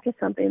a lack of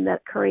something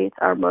that creates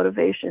our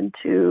motivation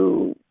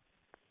to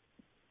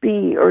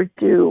be or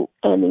do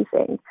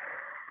anything?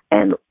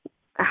 And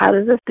how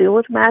does this deal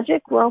with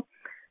magic? Well,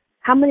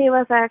 how many of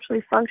us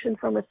actually function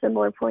from a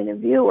similar point of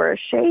view, or a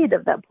shade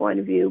of that point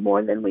of view,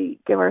 more than we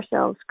give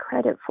ourselves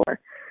credit for?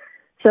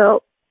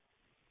 So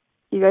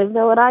you guys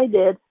know what I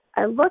did.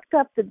 I looked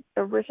up the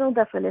original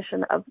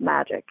definition of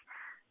magic,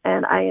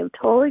 and I am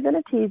totally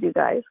going to tease you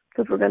guys,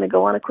 because we're going to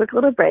go on a quick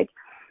little break.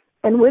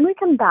 And when we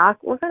come back,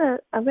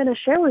 I'm going to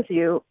share with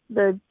you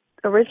the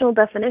original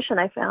definition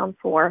I found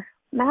for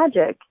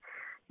magic.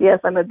 Yes,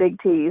 I'm a big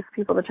tease.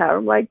 People in the chat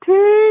room like,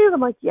 tease.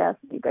 I'm like, yes,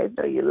 you guys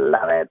know you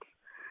love it.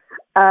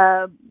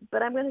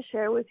 But I'm going to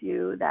share with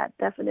you that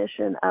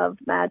definition of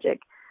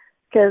magic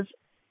because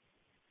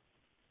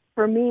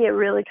for me, it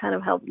really kind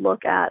of helped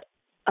look at,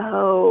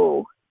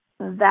 oh,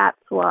 that's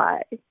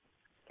why.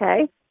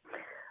 Okay?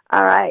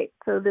 All right.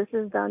 So this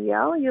is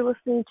Danielle. You're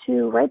listening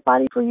to Right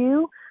Body for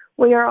You.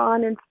 We are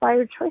on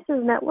Inspired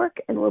Choices Network,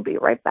 and we'll be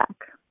right back.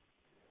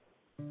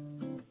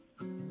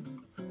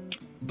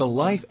 The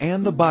life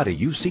and the body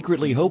you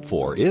secretly hope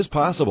for is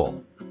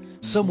possible.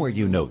 Somewhere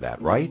you know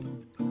that, right?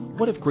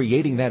 What if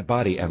creating that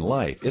body and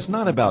life is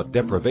not about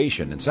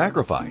deprivation and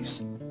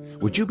sacrifice?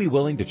 Would you be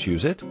willing to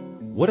choose it?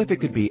 What if it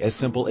could be as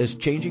simple as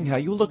changing how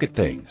you look at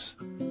things?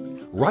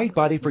 Right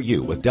Body for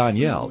You with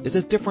Danielle is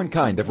a different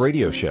kind of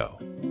radio show.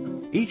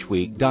 Each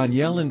week,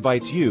 Danielle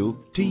invites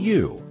you to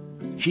you.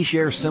 She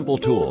shares simple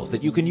tools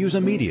that you can use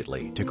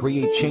immediately to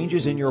create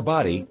changes in your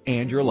body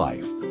and your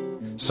life.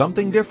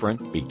 Something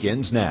different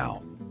begins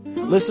now.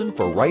 Listen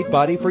for Right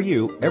Body for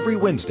You every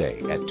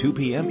Wednesday at 2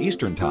 p.m.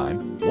 Eastern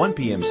Time, 1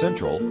 p.m.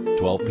 Central,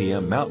 12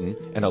 p.m. Mountain,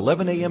 and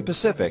 11 a.m.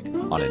 Pacific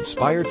on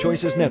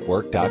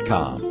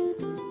InspiredChoicesNetwork.com.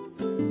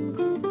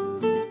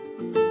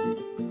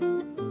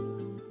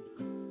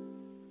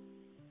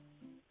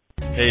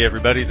 Hey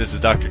everybody, this is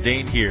Dr.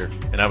 Dane here,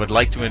 and I would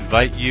like to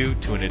invite you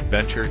to an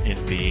adventure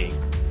in being.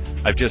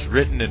 I've just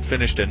written and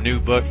finished a new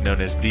book known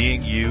as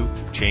Being You,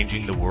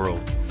 Changing the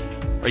World.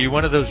 Are you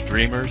one of those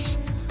dreamers?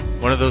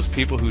 One of those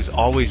people who's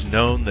always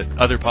known that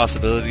other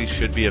possibilities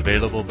should be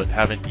available but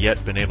haven't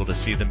yet been able to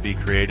see them be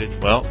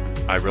created? Well,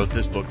 I wrote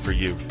this book for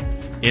you.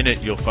 In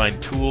it, you'll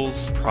find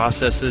tools,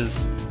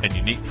 processes, and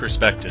unique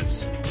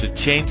perspectives to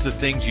change the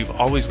things you've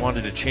always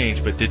wanted to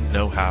change but didn't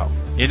know how.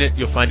 In it,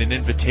 you'll find an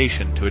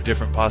invitation to a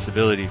different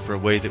possibility for a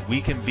way that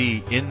we can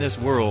be in this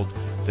world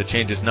that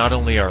changes not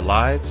only our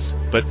lives,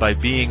 but by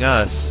being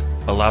us,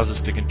 allows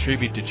us to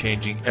contribute to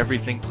changing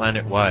everything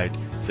planet-wide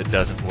that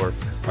doesn't work.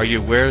 Are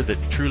you aware that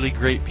truly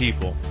great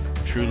people,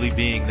 truly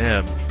being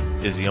them,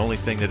 is the only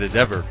thing that has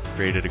ever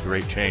created a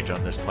great change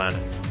on this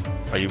planet?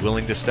 Are you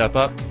willing to step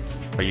up?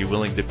 Are you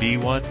willing to be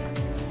one?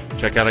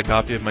 Check out a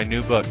copy of my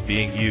new book,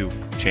 Being You,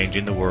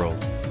 Changing the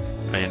World.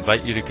 I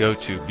invite you to go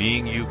to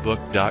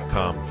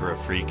beingyoubook.com for a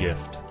free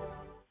gift.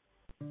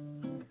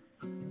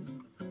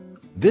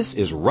 This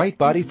is Right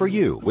Body for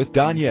You with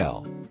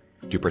Danielle.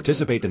 To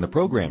participate in the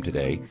program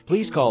today,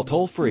 please call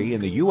toll-free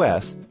in the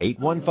U.S.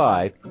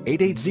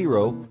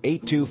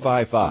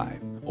 815-880-8255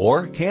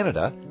 or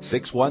Canada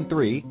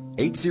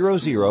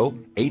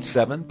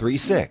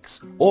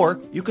 613-800-8736. Or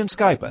you can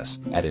Skype us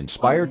at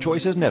Inspired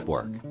Choices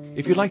Network.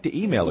 If you'd like to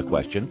email a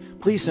question,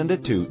 please send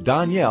it to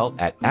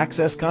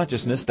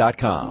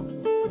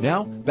Danielle@accessconsciousness.com.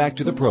 Now, back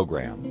to the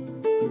program.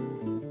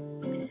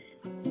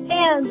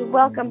 And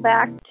welcome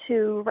back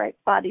to Right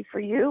Body for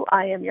You.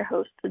 I am your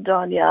host,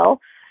 Danielle,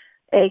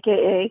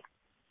 a.k.a.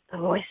 the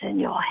voice in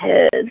your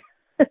head.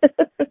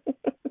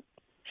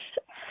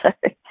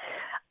 Sorry.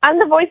 I'm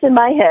the voice in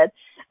my head.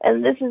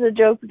 And this is a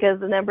joke because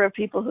the number of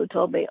people who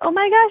told me, oh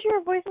my gosh, you're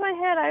a voice in my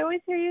head. I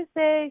always hear you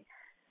say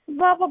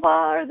blah, blah,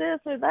 blah, or this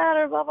or that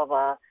or blah, blah,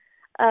 blah.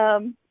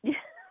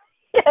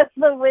 Yes,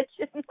 the witch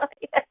in my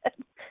head.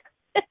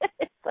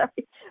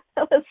 Sorry,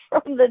 that was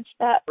from the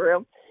chat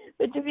room.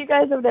 Which if you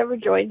guys have never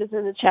joined us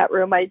in the chat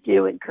room, I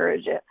do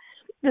encourage it.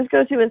 Just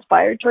go to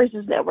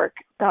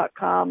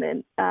InspiredChoicesNetwork.com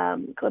and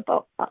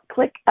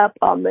click up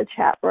on the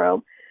chat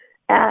room,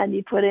 and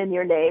you put in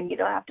your name. You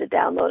don't have to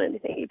download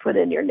anything. You put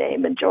in your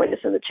name and join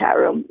us in the chat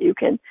room. You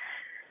can,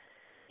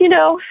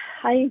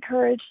 I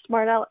encourage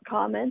smart aleck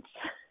comments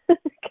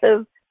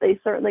because they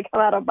certainly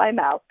come out of my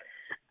mouth.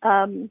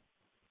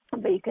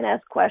 But you can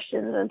ask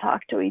questions and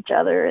talk to each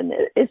other, and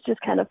it's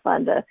just kind of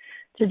fun to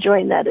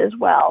join that as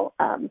well.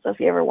 So if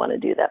you ever want to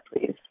do that,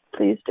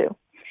 please do.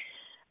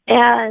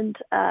 And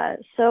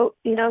so,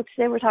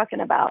 today we're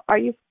talking about, are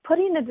you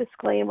putting a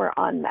disclaimer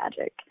on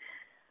magic?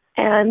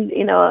 And,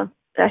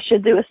 I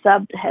should do a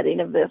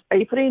subheading of this. Are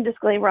you putting a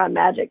disclaimer on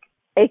magic,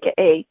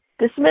 a.k.a.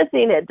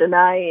 dismissing it,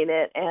 denying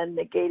it, and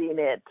negating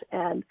it,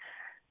 and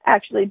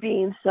actually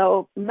being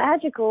so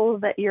magical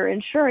that you're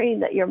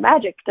ensuring that your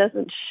magic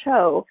doesn't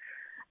show?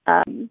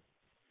 And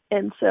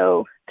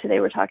so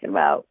today we're talking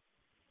about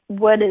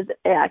what is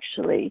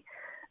actually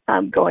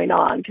going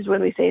on, because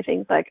when we say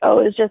things like, oh,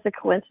 it's just a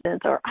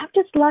coincidence, or I'm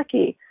just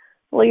lucky,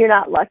 well, you're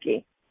not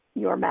lucky,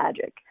 you're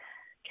magic.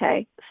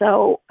 Okay,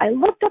 so I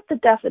looked up the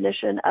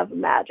definition of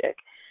magic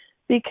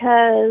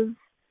because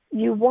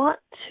you want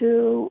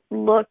to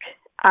look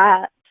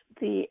at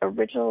the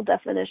original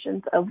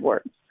definitions of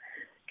words,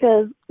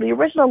 because the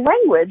original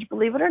language,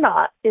 believe it or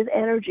not, is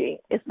energy.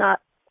 It's not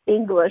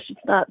English,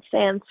 it's not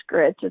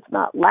Sanskrit, it's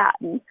not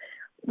Latin.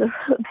 The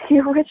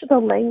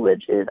original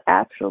language is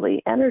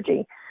actually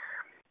energy.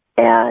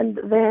 And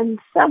then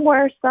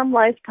somewhere, some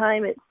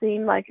lifetime, it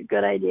seemed like a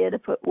good idea to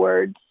put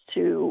words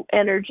to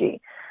energy,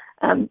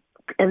 and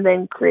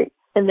then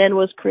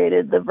was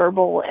created the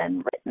verbal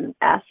and written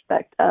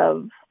aspect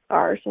of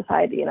our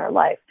society and our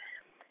life.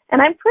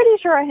 And I'm pretty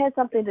sure I had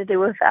something to do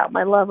with that,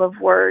 my love of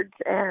words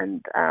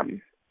and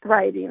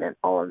writing and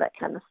all of that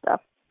kind of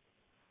stuff.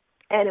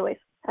 Anyways,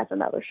 that's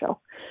another show.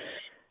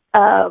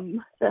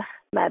 the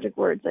magic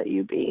words that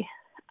you be.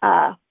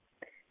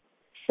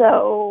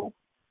 So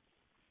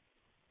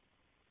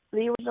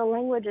the original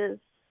language is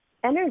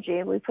energy,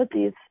 and we put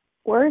these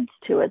words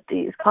to it,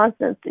 these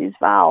consonants, these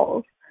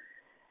vowels.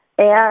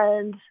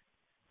 And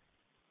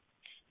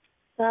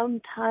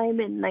sometime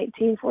in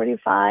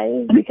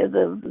 1945, because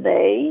of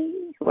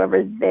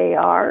whoever they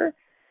are,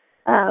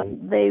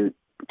 they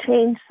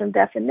changed some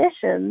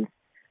definitions,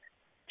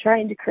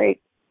 trying to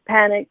create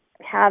panic,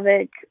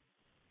 havoc.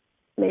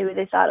 Maybe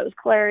they thought it was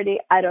clarity.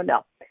 I don't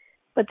know.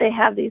 But they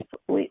have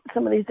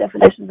some of these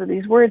definitions of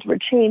these words were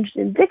changed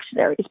in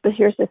dictionaries. But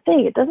here's the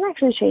thing. It doesn't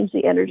actually change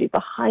the energy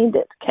behind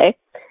it, okay?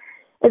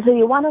 And so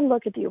you want to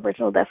look at the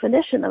original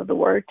definition of the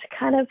word to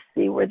kind of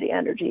see where the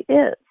energy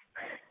is.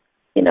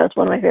 You know, it's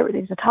one of my favorite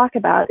things to talk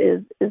about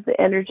is the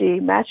energy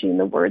matching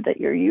the word that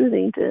you're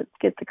using to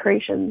get the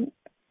creation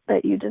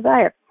that you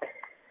desire.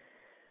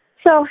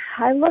 So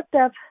I looked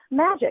up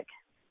magic.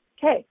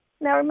 Okay.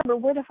 Now remember,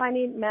 we're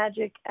defining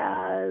magic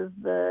as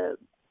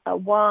a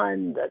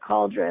wand, a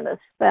cauldron, a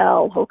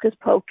spell, hocus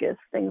pocus,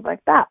 things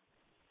like that.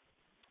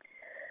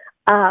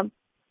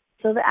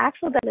 So the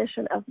actual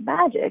definition of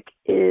magic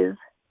is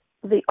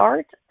the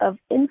art of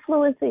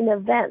influencing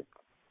events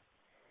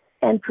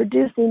and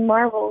producing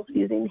marvels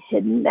using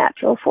hidden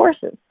natural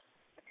forces.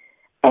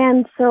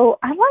 And so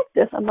I like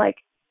this. I'm like,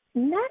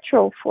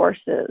 natural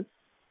forces.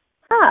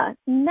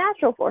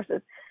 Natural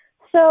forces.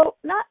 So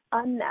not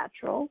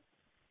unnatural,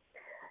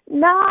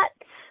 not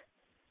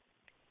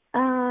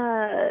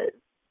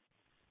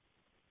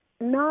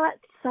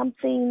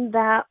something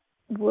that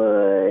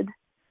would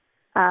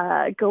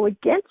go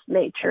against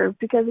nature,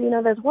 because, you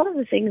know, that's one of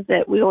the things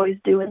that we always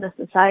do in the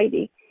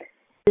society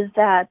is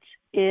that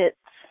it's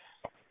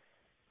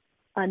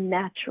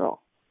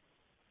unnatural.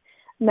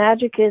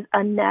 Magic is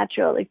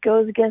unnatural. It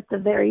goes against the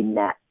very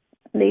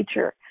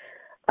nature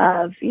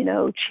of, you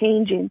know,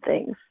 changing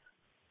things.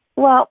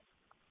 Well,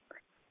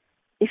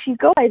 if you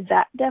go by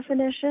that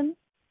definition,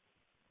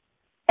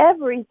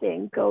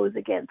 everything goes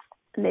against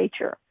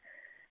nature.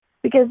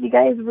 Because you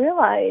guys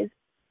realize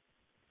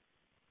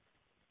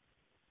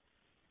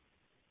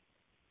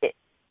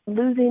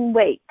losing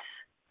weight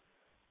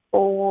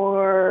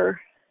or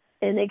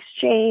in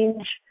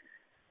exchange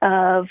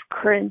of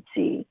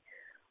currency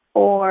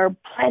or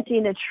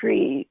planting a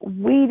tree,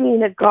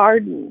 weeding a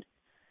garden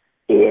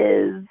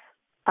is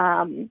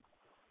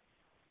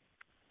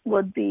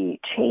would be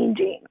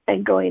changing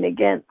and going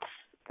against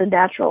the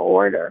natural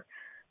order,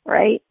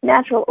 right?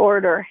 Natural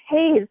order.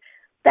 Hey,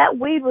 that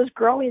weed was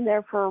growing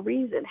there for a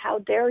reason. How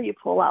dare you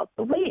pull out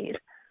the weed?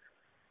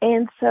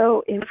 And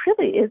so it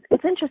really is,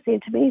 it's interesting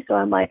to me. So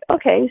I'm like,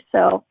 okay,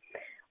 so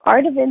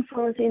art of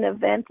influencing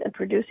events and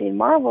producing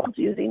marvels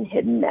using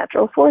hidden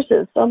natural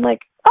forces. So I'm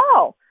like,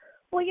 oh,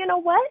 well, you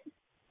know what?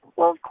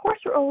 Well, of course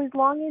we're always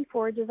longing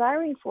for it,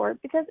 desiring for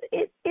it, because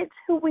it's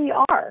who we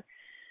are.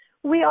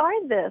 We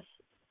are this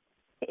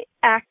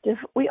active,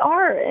 we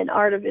are an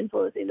art of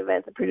influencing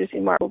events and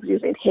producing marvels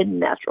using hidden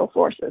natural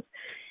forces.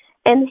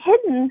 And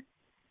hidden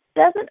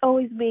doesn't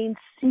always mean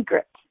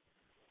secret,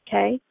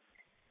 okay?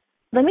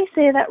 Let me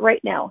say that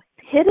right now.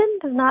 Hidden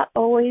does not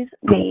always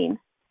mean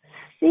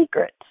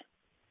secret.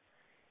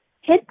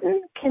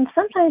 Hidden can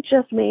sometimes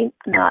just mean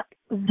not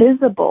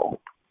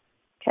visible,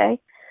 okay?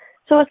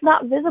 So it's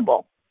not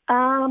visible.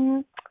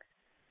 I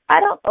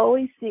don't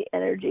always see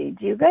energy.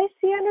 Do you guys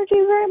see energy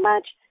very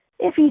much?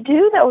 If you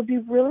do, that would be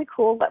really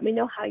cool. Let me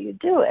know how you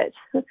do it.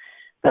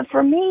 But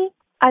for me,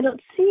 I don't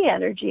see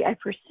energy. I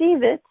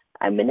perceive it.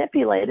 I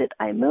manipulate it.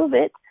 I move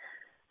it.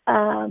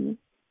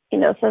 You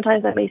know,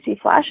 sometimes I may see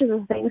flashes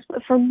of things,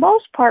 but for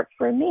most part,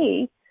 for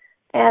me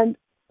and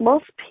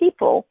most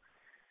people,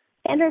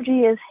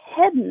 energy is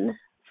hidden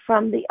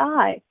from the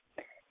eye.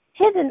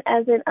 Hidden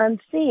as in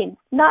unseen,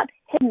 not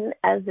hidden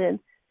as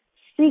in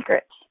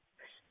secret,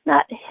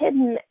 not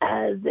hidden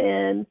as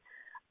in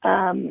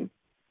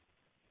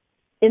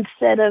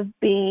instead of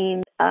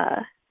being,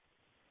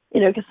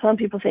 you know, because some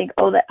people think,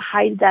 oh, that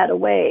hide that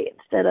away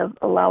instead of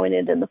allowing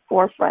it in the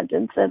forefront,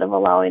 instead of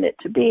allowing it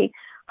to be,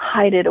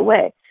 hide it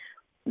away.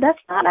 That's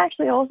not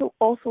actually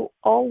also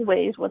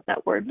always what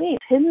that word means.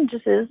 Hidden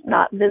just is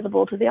not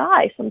visible to the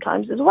eye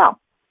sometimes as well.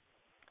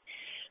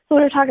 So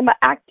when we're talking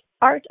about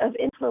art of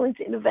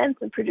influencing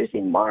events and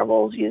producing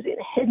marvels using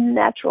hidden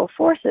natural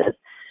forces,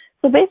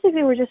 so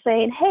basically we're just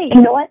saying, hey,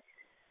 you know what?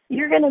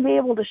 You're going to be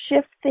able to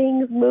shift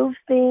things, move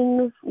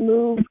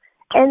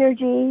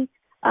energy,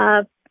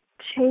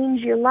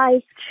 change your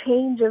life,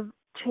 change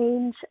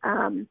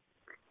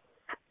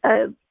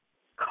a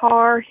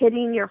car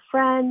hitting your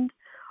friend,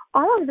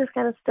 all of this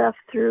kind of stuff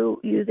through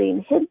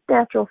using hidden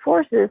natural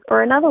forces,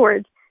 or in other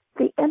words,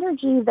 the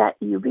energy that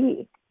you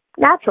be.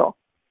 Natural,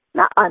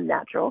 not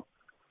unnatural,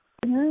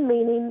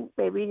 meaning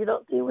maybe you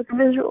don't see with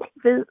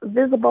the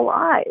visible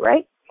eye,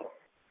 right?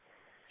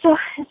 So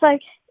it's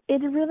like,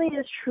 it really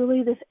is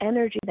truly this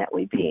energy that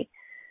we be.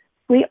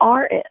 We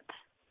are it.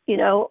 You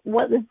know,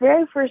 the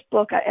very first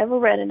book I ever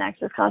read in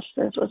Access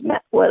Consciousness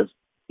was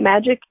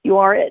Magic, You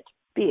Are It,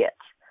 Be It.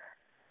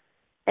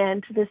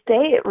 And to this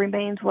day, it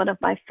remains one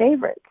of my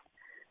favorites.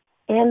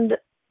 And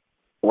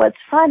what's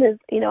fun is,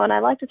 and I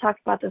like to talk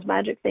about this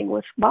magic thing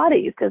with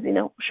bodies because,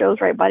 shows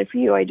Right Body for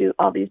You, I do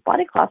all these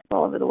body classes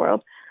all over the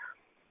world,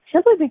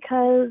 simply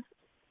because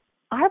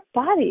our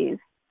bodies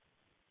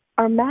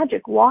are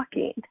magic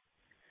walking.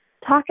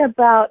 Talk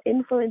about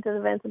influencing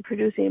events and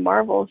producing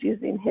marvels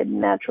using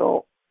hidden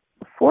natural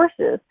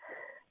forces,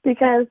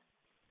 because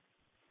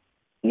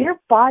your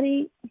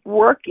body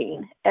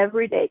working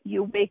every day.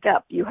 You wake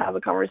up, you have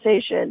a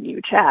conversation,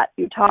 you chat,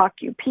 you talk,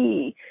 you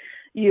pee,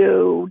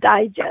 you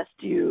digest,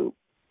 you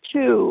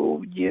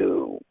chew,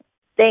 you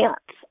dance,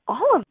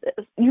 all of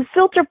this. You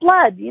filter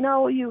blood,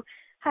 you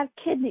have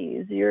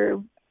kidneys,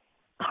 your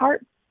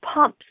heart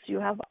pumps, you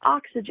have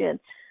oxygen.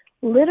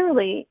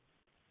 Literally,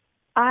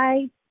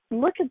 I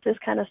look at this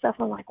kind of stuff,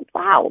 I'm like,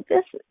 wow,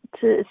 this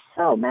is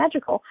so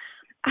magical.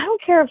 I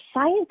don't care if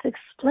science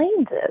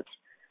explains it.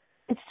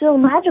 It's still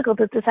magical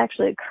that this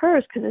actually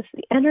occurs because it's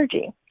the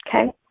energy,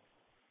 okay?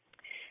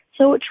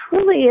 So it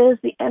truly is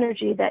the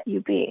energy that you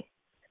be,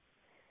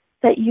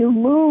 that you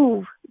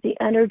move the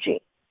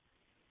energy,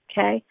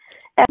 okay?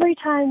 Every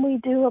time we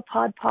do a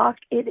pod POC,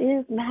 it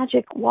is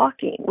magic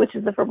walking, which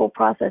is the verbal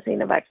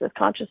processing of access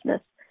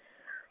consciousness.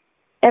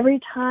 Every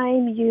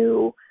time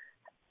you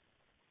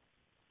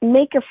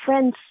make a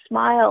friend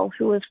smile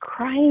who was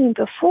crying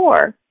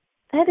before,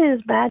 that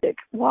is magic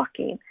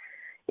walking.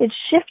 It's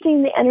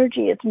shifting the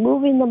energy. It's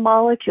moving the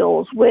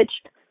molecules, which,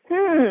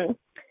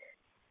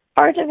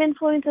 art of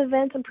influence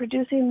events and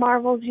producing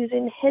marvels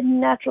using hidden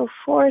natural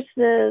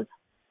forces,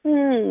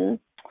 kind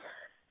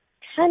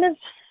of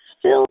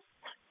feels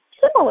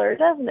similar,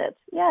 doesn't it?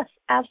 Yes,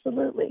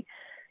 absolutely.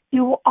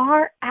 You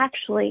are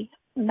actually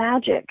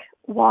magic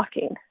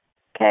walking,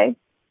 okay?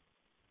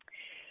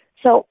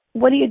 So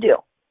what do you do?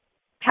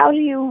 How do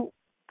you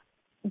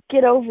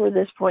get over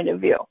this point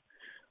of view?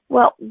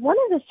 Well, one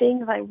of the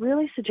things I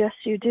really suggest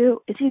you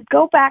do is you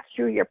go back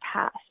through your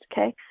past,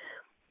 okay?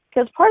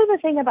 Because part of the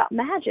thing about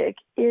magic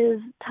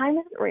is time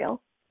isn't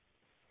real.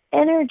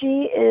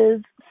 Energy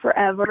is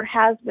forever,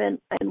 has been,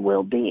 and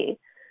will be.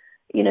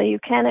 You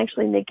can't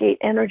actually negate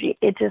energy.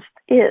 It just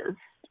is.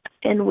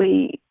 And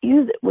we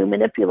use it. We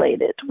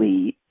manipulate it.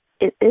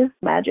 It is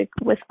magic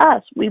with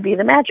us. We be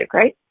the magic,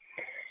 right?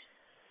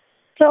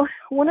 So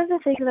one of the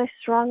things I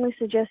strongly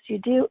suggest you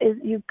do is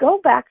you go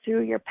back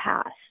through your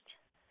past,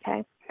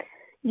 okay?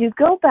 You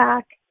go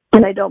back,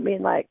 and I don't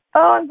mean like,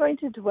 I'm going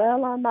to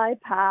dwell on my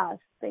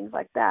past, things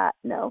like that.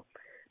 No.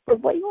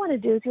 But what you want to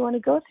do is you want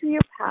to go through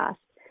your past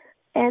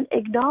and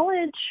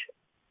acknowledge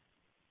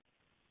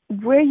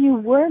where you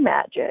were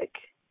magic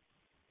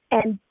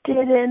and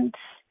didn't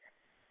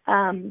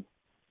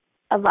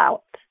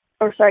allow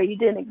it. You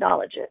didn't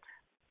acknowledge it,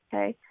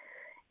 okay?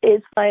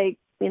 It's like,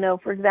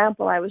 for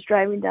example, I was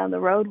driving down the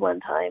road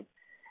one time,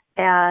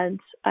 and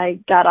I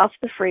got off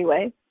the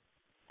freeway,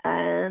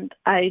 and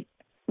I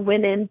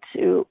went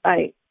to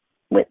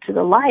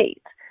the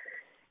light,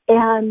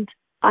 and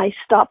I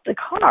stopped the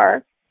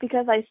car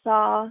because I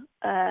saw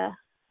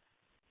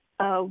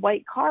a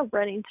white car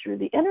running through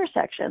the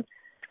intersection.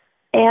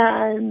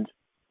 And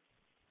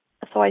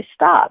so I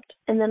stopped.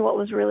 And then what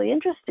was really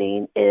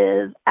interesting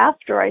is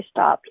after I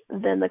stopped,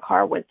 then the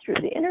car went through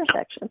the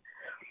intersection.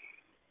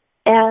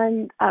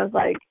 And I was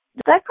like,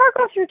 did that car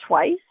go through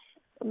twice?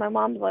 And my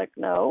mom's like,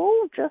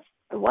 no, just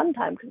the one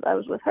time, because I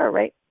was with her,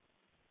 right?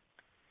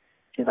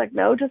 She's like,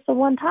 no, just the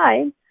one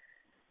time.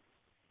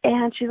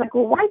 And she's like,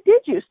 well, why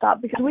did you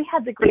stop? Because we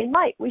had the green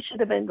light. We should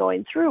have been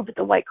going through, but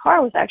the white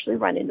car was actually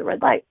running the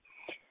red light.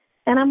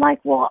 And I'm like,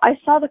 well, I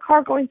saw the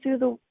car going through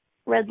the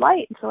red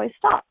light, and so I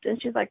stopped.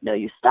 And she's like, no,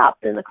 you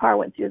stopped, and the car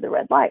went through the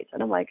red light.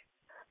 And I'm like,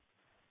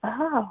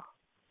 oh.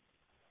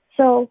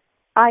 So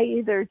I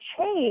either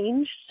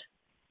changed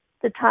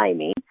the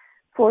timing,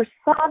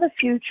 foresaw the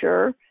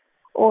future,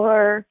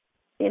 or,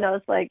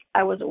 it's like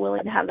I wasn't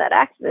willing to have that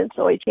accident,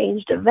 so I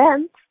changed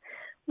events.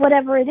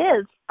 Whatever it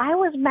is, I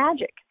was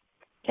magic,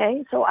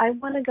 okay? So I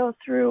want to go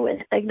through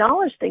and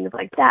acknowledge things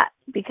like that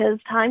because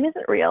time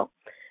isn't real.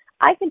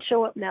 I can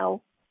show up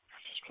now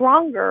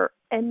stronger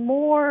and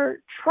more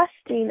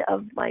trusting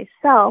of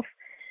myself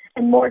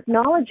and more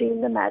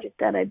acknowledging the magic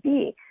that I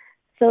be.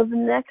 So the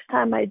next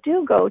time I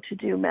do go to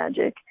do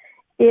magic,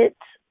 it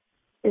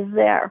is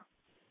there.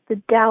 The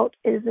doubt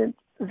isn't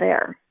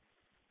there,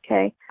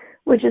 okay?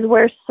 Which is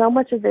where so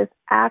much of this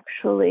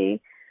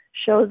actually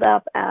shows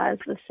up as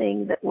the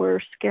thing that we're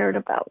scared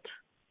about.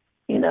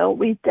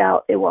 We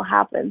doubt it will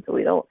happen, so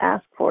we don't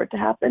ask for it to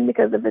happen,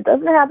 because if it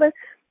doesn't happen,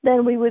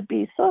 then we would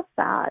be so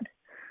sad,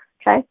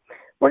 okay?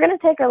 We're going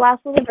to take our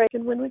last little break,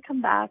 and when we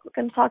come back, we're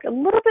going to talk a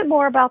little bit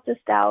more about this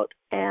doubt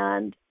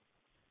and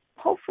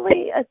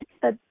hopefully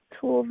a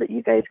tool that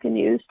you guys can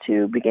use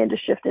to begin to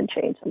shift and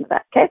change some of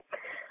that, okay?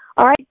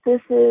 All right,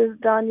 this is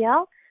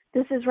Danielle.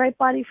 This is Right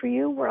Body for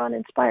You. We're on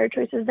Inspired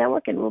Choices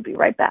Network, and we'll be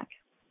right back.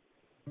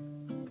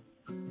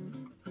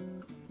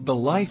 The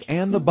life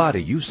and the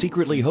body you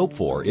secretly hope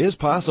for is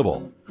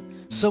possible.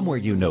 Somewhere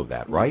you know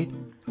that, right?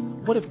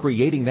 What if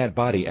creating that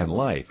body and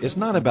life is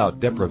not about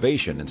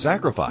deprivation and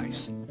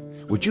sacrifice?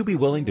 Would you be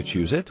willing to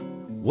choose it?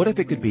 What if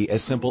it could be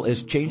as simple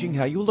as changing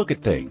how you look at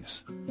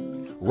things?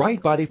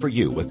 Right Body for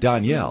You with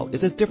Danielle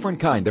is a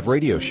different kind of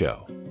radio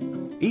show.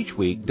 Each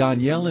week,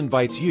 Danielle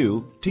invites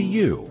you to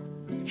you.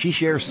 She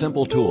shares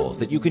simple tools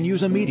that you can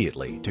use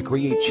immediately to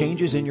create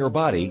changes in your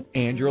body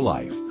and your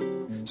life.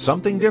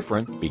 Something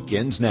different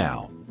begins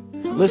now.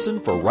 Listen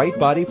for Right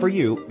Body for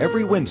You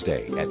every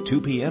Wednesday at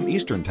 2 p.m.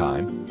 Eastern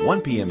Time, 1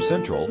 p.m.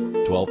 Central,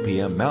 12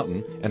 p.m.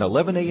 Mountain, and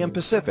 11 a.m.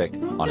 Pacific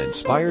on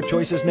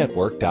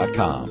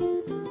InspiredChoicesNetwork.com.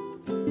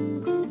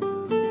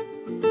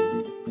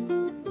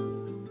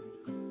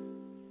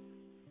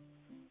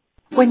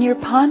 When you're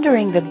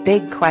pondering the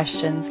big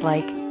questions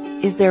like,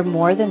 is there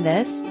more than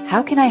this?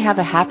 How can I have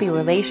a happy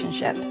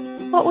relationship?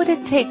 What would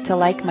it take to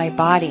like my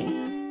body?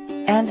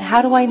 And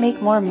how do I make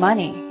more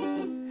money?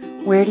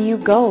 Where do you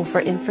go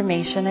for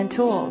information and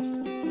tools?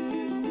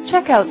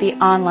 Check out the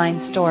online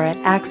store at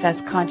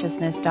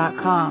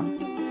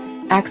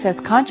AccessConsciousness.com.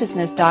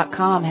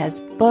 AccessConsciousness.com has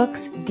books,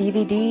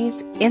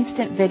 DVDs,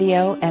 instant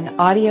video and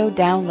audio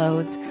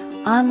downloads,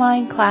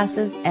 online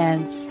classes,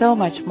 and so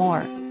much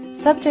more.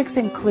 Subjects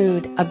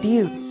include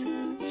abuse,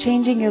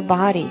 changing your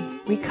body,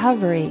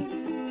 recovery,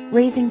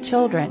 raising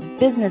children,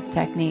 business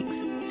techniques,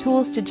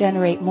 tools to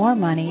generate more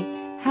money,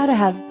 how to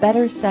have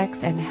better sex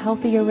and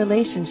healthier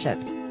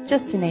relationships,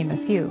 just to name a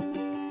few.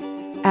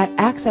 At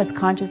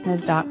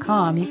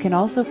AccessConsciousness.com, you can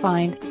also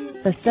find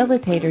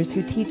facilitators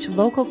who teach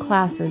local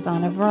classes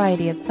on a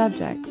variety of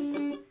subjects.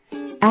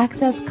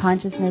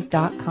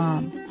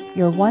 AccessConsciousness.com,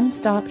 your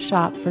one-stop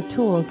shop for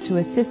tools to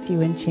assist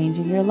you in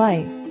changing your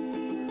life.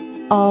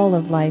 All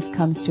of life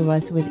comes to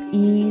us with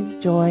ease,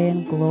 joy,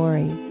 and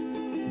glory.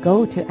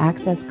 Go to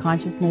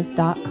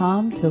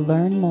AccessConsciousness.com to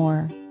learn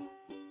more.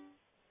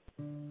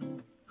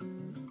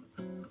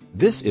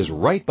 This is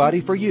Right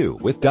Body for You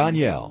with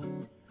Danielle.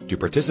 To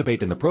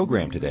participate in the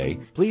program today,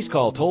 please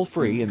call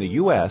toll-free in the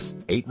U.S.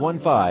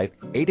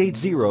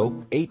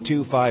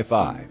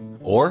 815-880-8255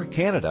 or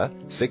Canada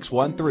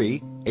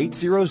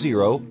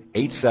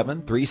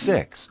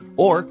 613-800-8736.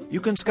 Or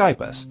you can Skype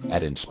us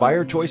at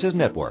Inspired Choices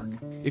Network.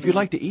 If you'd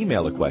like to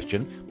email a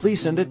question, please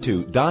send it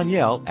to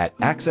Danielle at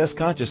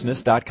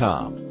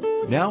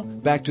AccessConsciousness.com. Now,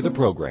 back to the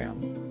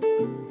program.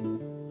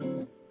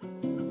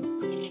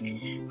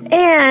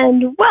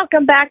 And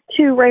welcome back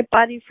to Right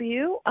Body for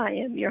You. I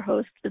am your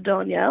host,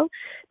 Danielle.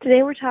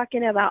 Today we're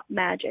talking about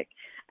magic.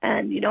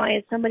 And, I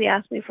had somebody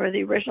ask me for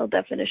the original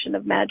definition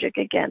of magic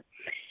again.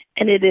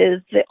 And it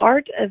is the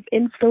art of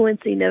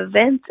influencing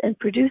events and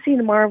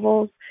producing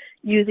marvels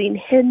using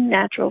hidden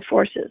natural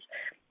forces.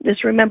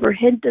 Just remember,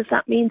 hidden does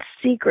not mean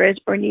secret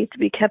or needs to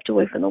be kept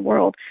away from the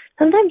world.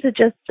 Sometimes it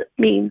just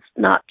means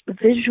not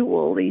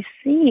visually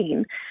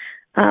seen,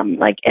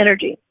 like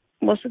energy.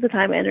 Most of the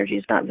time, energy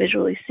is not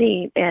visually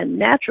seen, and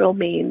natural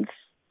means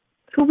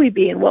who we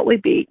be and what we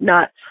be,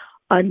 not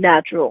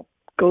unnatural,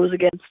 goes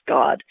against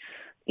God.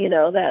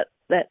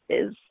 That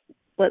is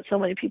what so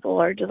many people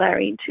are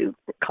desiring to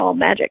call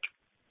magic.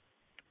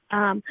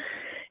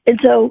 And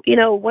so,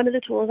 one of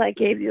the tools I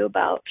gave you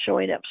about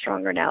showing up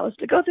stronger now is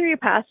to go through your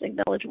past and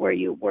acknowledge where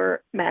you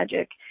were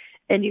magic,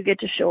 and you get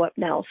to show up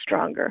now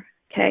stronger,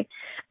 okay?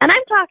 And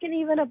I'm talking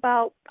even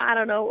about,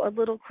 a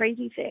little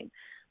crazy thing,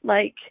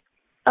 like,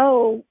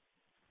 I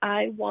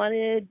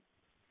wanted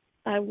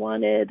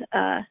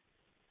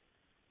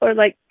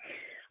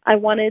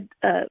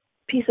a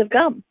piece of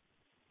gum,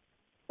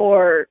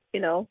 or,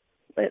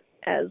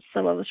 as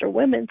some of us are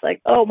women, it's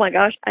like, oh my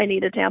gosh, I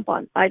need a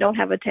tampon. I don't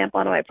have a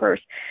tampon in my purse.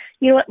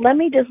 You know what? Let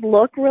me just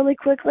look really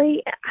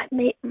quickly.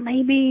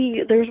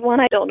 Maybe there's one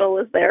I don't know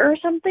is there or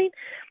something. And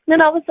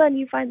then all of a sudden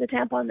you find the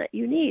tampon that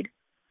you need.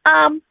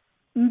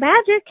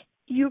 Magic,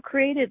 you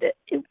created it.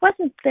 It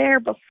wasn't there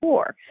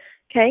before.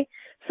 Okay?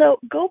 So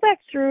go back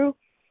through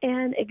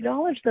and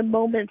acknowledge the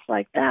moments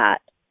like that.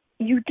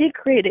 You did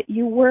create it.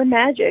 You were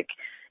magic.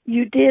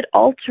 You did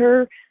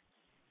alter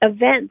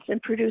events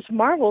and produce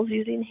marvels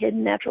using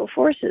hidden natural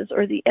forces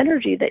or the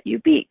energy that you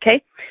be,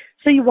 okay?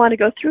 So you want to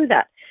go through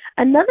that.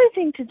 Another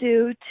thing to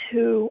do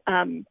to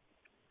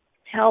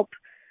help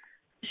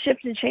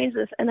shift and change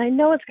this, and I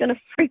know it's going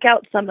to freak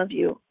out some of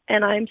you,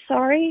 and I'm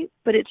sorry,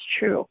 but it's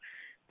true.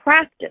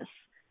 Practice.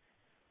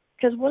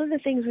 Because one of the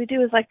things we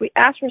do is like we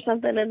ask for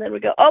something and then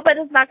we go, oh, but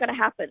it's not going to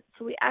happen.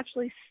 So we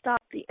actually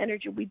stop the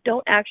energy. We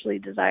don't actually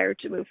desire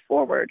to move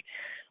forward,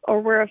 or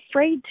we're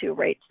afraid to,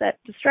 right? It's that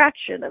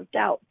distraction of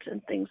doubt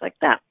and things like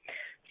that.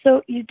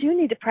 So you do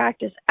need to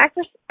practice. Ask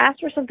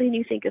for something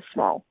you think is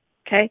small,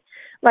 okay?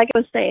 Like I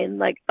was saying,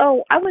 like,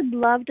 oh, I would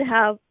love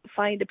to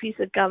find a piece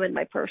of gum in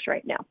my purse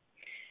right now.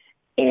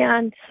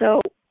 And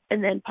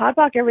then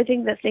podpoc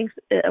everything that thinks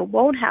it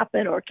won't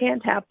happen or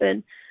can't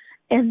happen,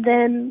 and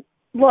then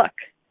look.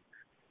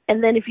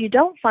 And then if you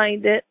don't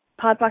find it,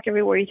 podpoc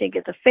everywhere you think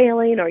it's a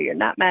failing or you're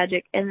not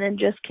magic, and then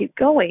just keep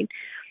going.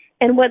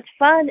 And what's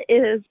fun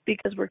is,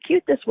 because we're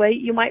cute this way,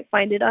 you might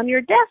find it on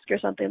your desk or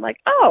something like,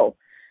 oh,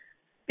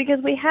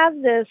 because we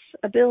have this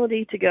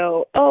ability to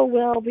go, oh,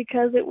 well,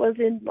 because it was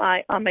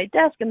on my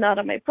desk and not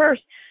on my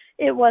purse,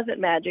 it wasn't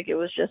magic, it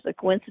was just a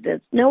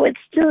coincidence. No, it's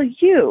still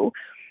you.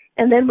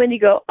 And then when you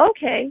go,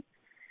 okay,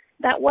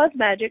 that was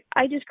magic,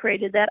 I just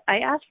created that, I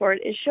asked for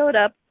it, it showed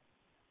up,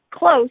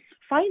 close,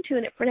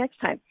 fine-tune it for next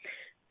time.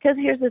 Because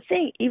here's the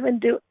thing, even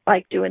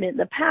doing it in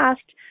the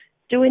past,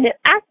 doing it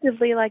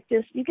actively like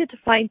this, you get to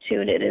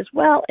fine-tune it as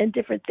well, and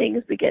different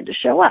things begin to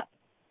show up,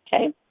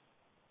 okay?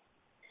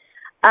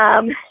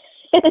 And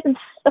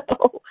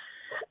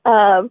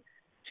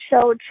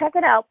so check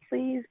it out.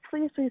 Please,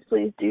 please, please,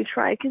 please do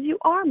try, because you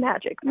are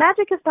magic.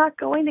 Magic is not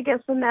going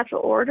against the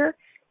natural order.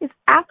 It's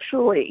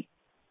actually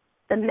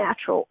the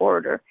natural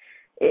order.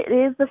 It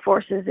is the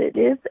forces. It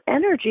is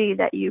energy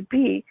that you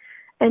be,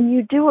 and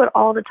you do it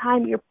all the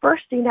time. You're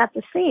bursting at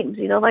the seams.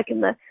 Like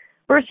in the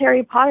first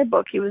Harry Potter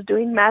book, he was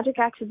doing magic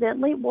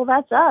accidentally. Well,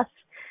 that's us.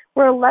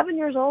 We're 11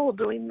 years old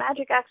doing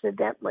magic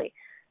accidentally.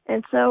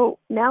 And so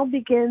now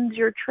begins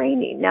your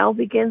training. Now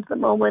begins the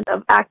moment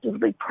of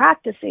actively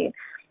practicing.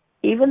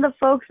 Even the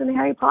folks in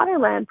Harry Potter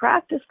land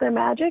practiced their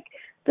magic.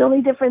 The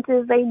only difference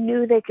is they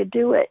knew they could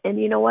do it. And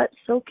you know what?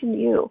 So can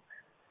you.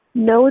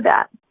 Know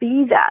that.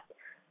 Be that.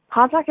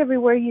 Pop talk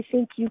everywhere you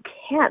think you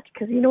can't,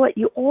 because you know what?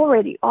 You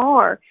already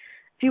are.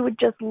 If you would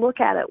just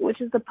look at it,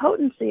 which is the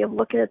potency of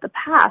looking at the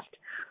past,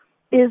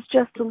 is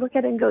just to look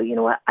at it and go, you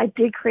know what? I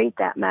did create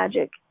that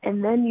magic,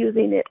 and then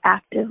using it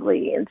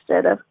actively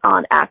instead of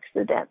on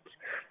accident.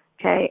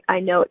 Okay? I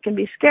know it can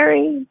be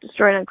scary,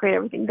 destroy and uncreate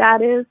everything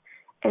that is,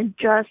 and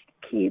just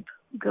keep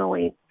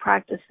going.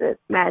 Practice it.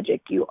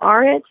 Magic. You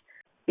are it.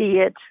 Be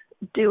it.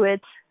 Do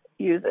it.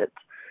 Use it.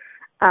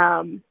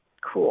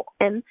 Cool.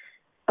 And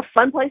a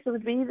fun place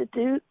would be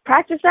to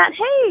practice that.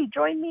 Hey,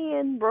 join me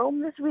in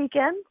Rome this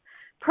weekend,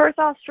 Perth,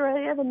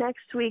 Australia the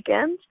next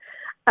weekend,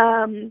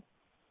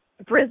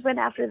 Brisbane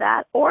after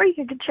that, or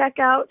you can check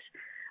out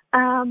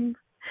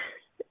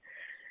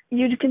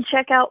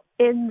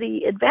in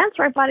the Advanced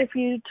Right Body for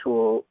You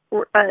tool,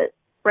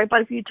 Right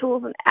Body for You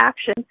tools in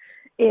action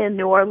in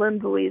New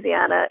Orleans,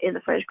 Louisiana, in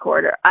the French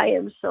Quarter. I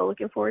am so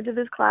looking forward to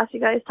this class.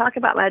 You guys talk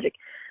about magic.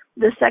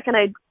 The second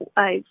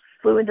I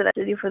flew into that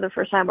city for the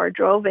first time, or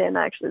drove in,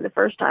 actually, the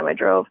first time I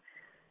drove,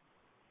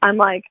 I'm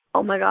like,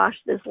 oh my gosh,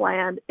 this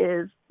land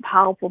is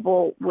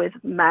palpable with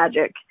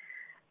magic,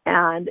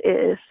 and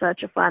it is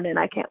such a fun, and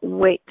I can't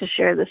wait to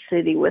share the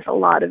city with a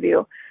lot of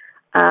you.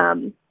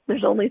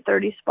 There's only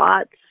 30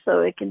 spots, so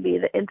it can be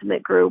the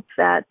intimate group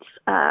that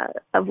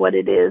of what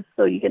it is,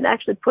 so you can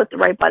actually put the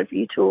Right Body for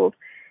You tools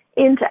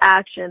into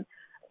action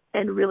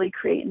and really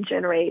create and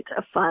generate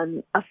a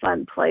fun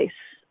place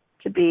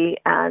to be,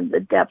 and the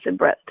depth and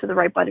breadth to the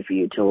Right Body for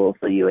You tools,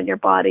 so you and your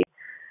body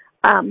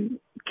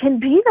can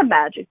be the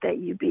magic that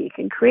you be,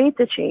 can create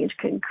the change,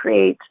 can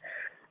create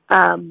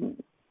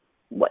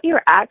what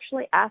you're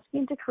actually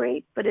asking to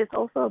create, but it's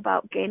also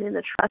about gaining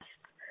the trust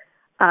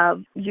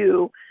of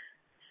you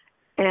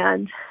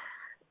and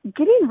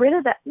getting rid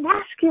of that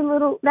nasty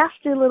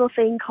little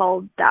thing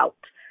called doubt,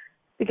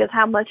 because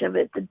how much of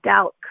it, the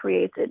doubt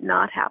creates it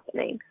not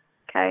happening,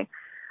 okay?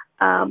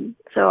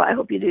 So I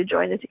hope you do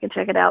join us. You can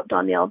check it out,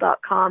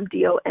 Donielle.com,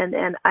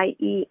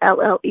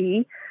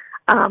 DONNIELLE.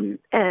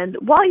 And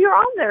while you're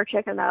on there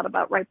checking out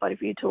about Right Body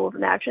for You tools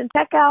in action,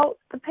 check out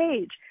the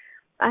page.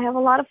 I have a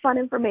lot of fun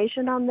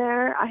information on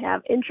there. I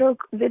have intro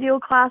video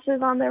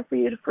classes on there for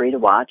you free to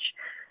watch.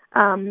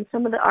 Some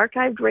of the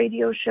archived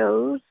radio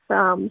shows,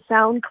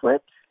 sound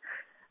clips,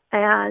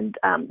 and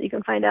you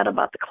can find out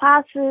about the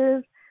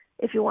classes.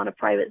 If you want a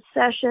private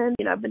session,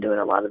 I've been doing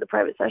a lot of the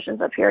private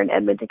sessions up here in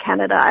Edmonton,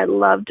 Canada. I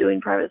love doing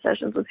private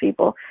sessions with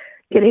people,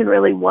 getting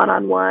really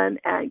one-on-one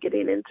and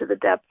getting into the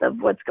depth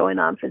of what's going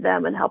on for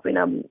them and helping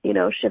them,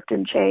 shift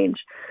and change.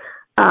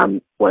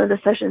 One of the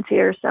sessions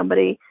here,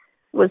 somebody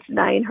was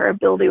denying her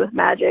ability with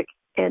magic,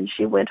 and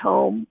she went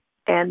home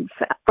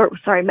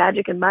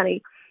magic and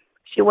money.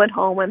 She went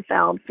home and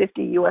found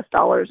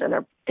 $50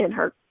 in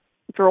her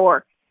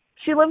drawer.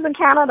 She lives in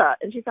Canada,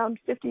 and she found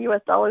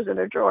 $50 in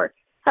her drawer.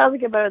 How's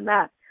it get better than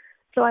that?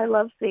 So I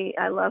love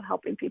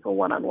helping people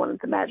one-on-one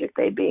with the magic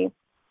they be.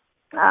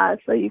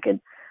 So you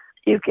can,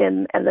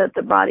 and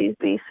the bodies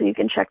be, so you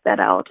can check that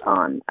out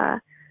on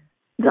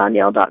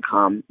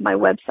Donielle.com, my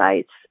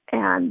website,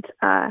 and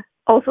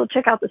also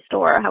check out the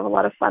store. I have a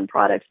lot of fun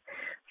products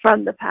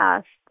from the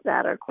past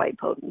that are quite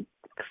potent,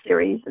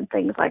 series and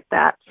things like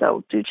that.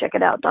 So do check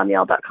it out,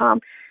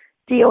 Donielle.com,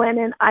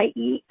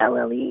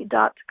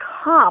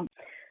 DONNIELLE.com.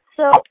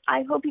 So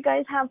I hope you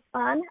guys have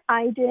fun.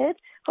 I did.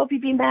 Hope you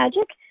be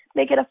magic.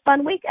 Make it a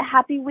fun week, a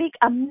happy week,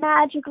 a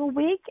magical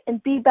week,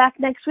 and be back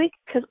next week,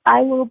 because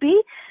I will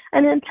be.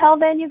 And until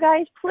then, you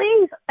guys,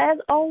 please, as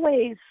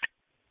always,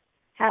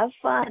 have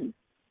fun,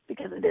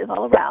 because it is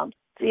all around.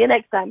 See you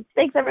next time.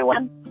 Thanks,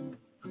 everyone.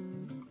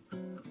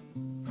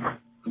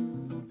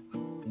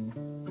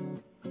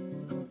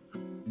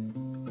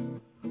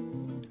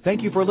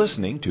 Thank you for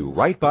listening to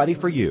Right Body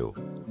for You.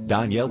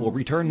 Donielle will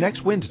return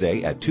next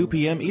Wednesday at 2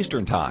 p.m.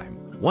 Eastern Time,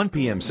 1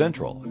 p.m.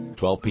 Central,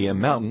 12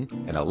 p.m.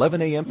 Mountain, and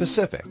 11 a.m.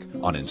 Pacific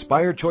on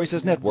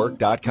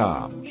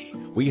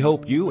InspiredChoicesNetwork.com. We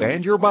hope you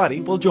and your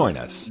body will join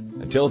us.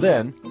 Until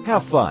then,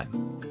 have fun.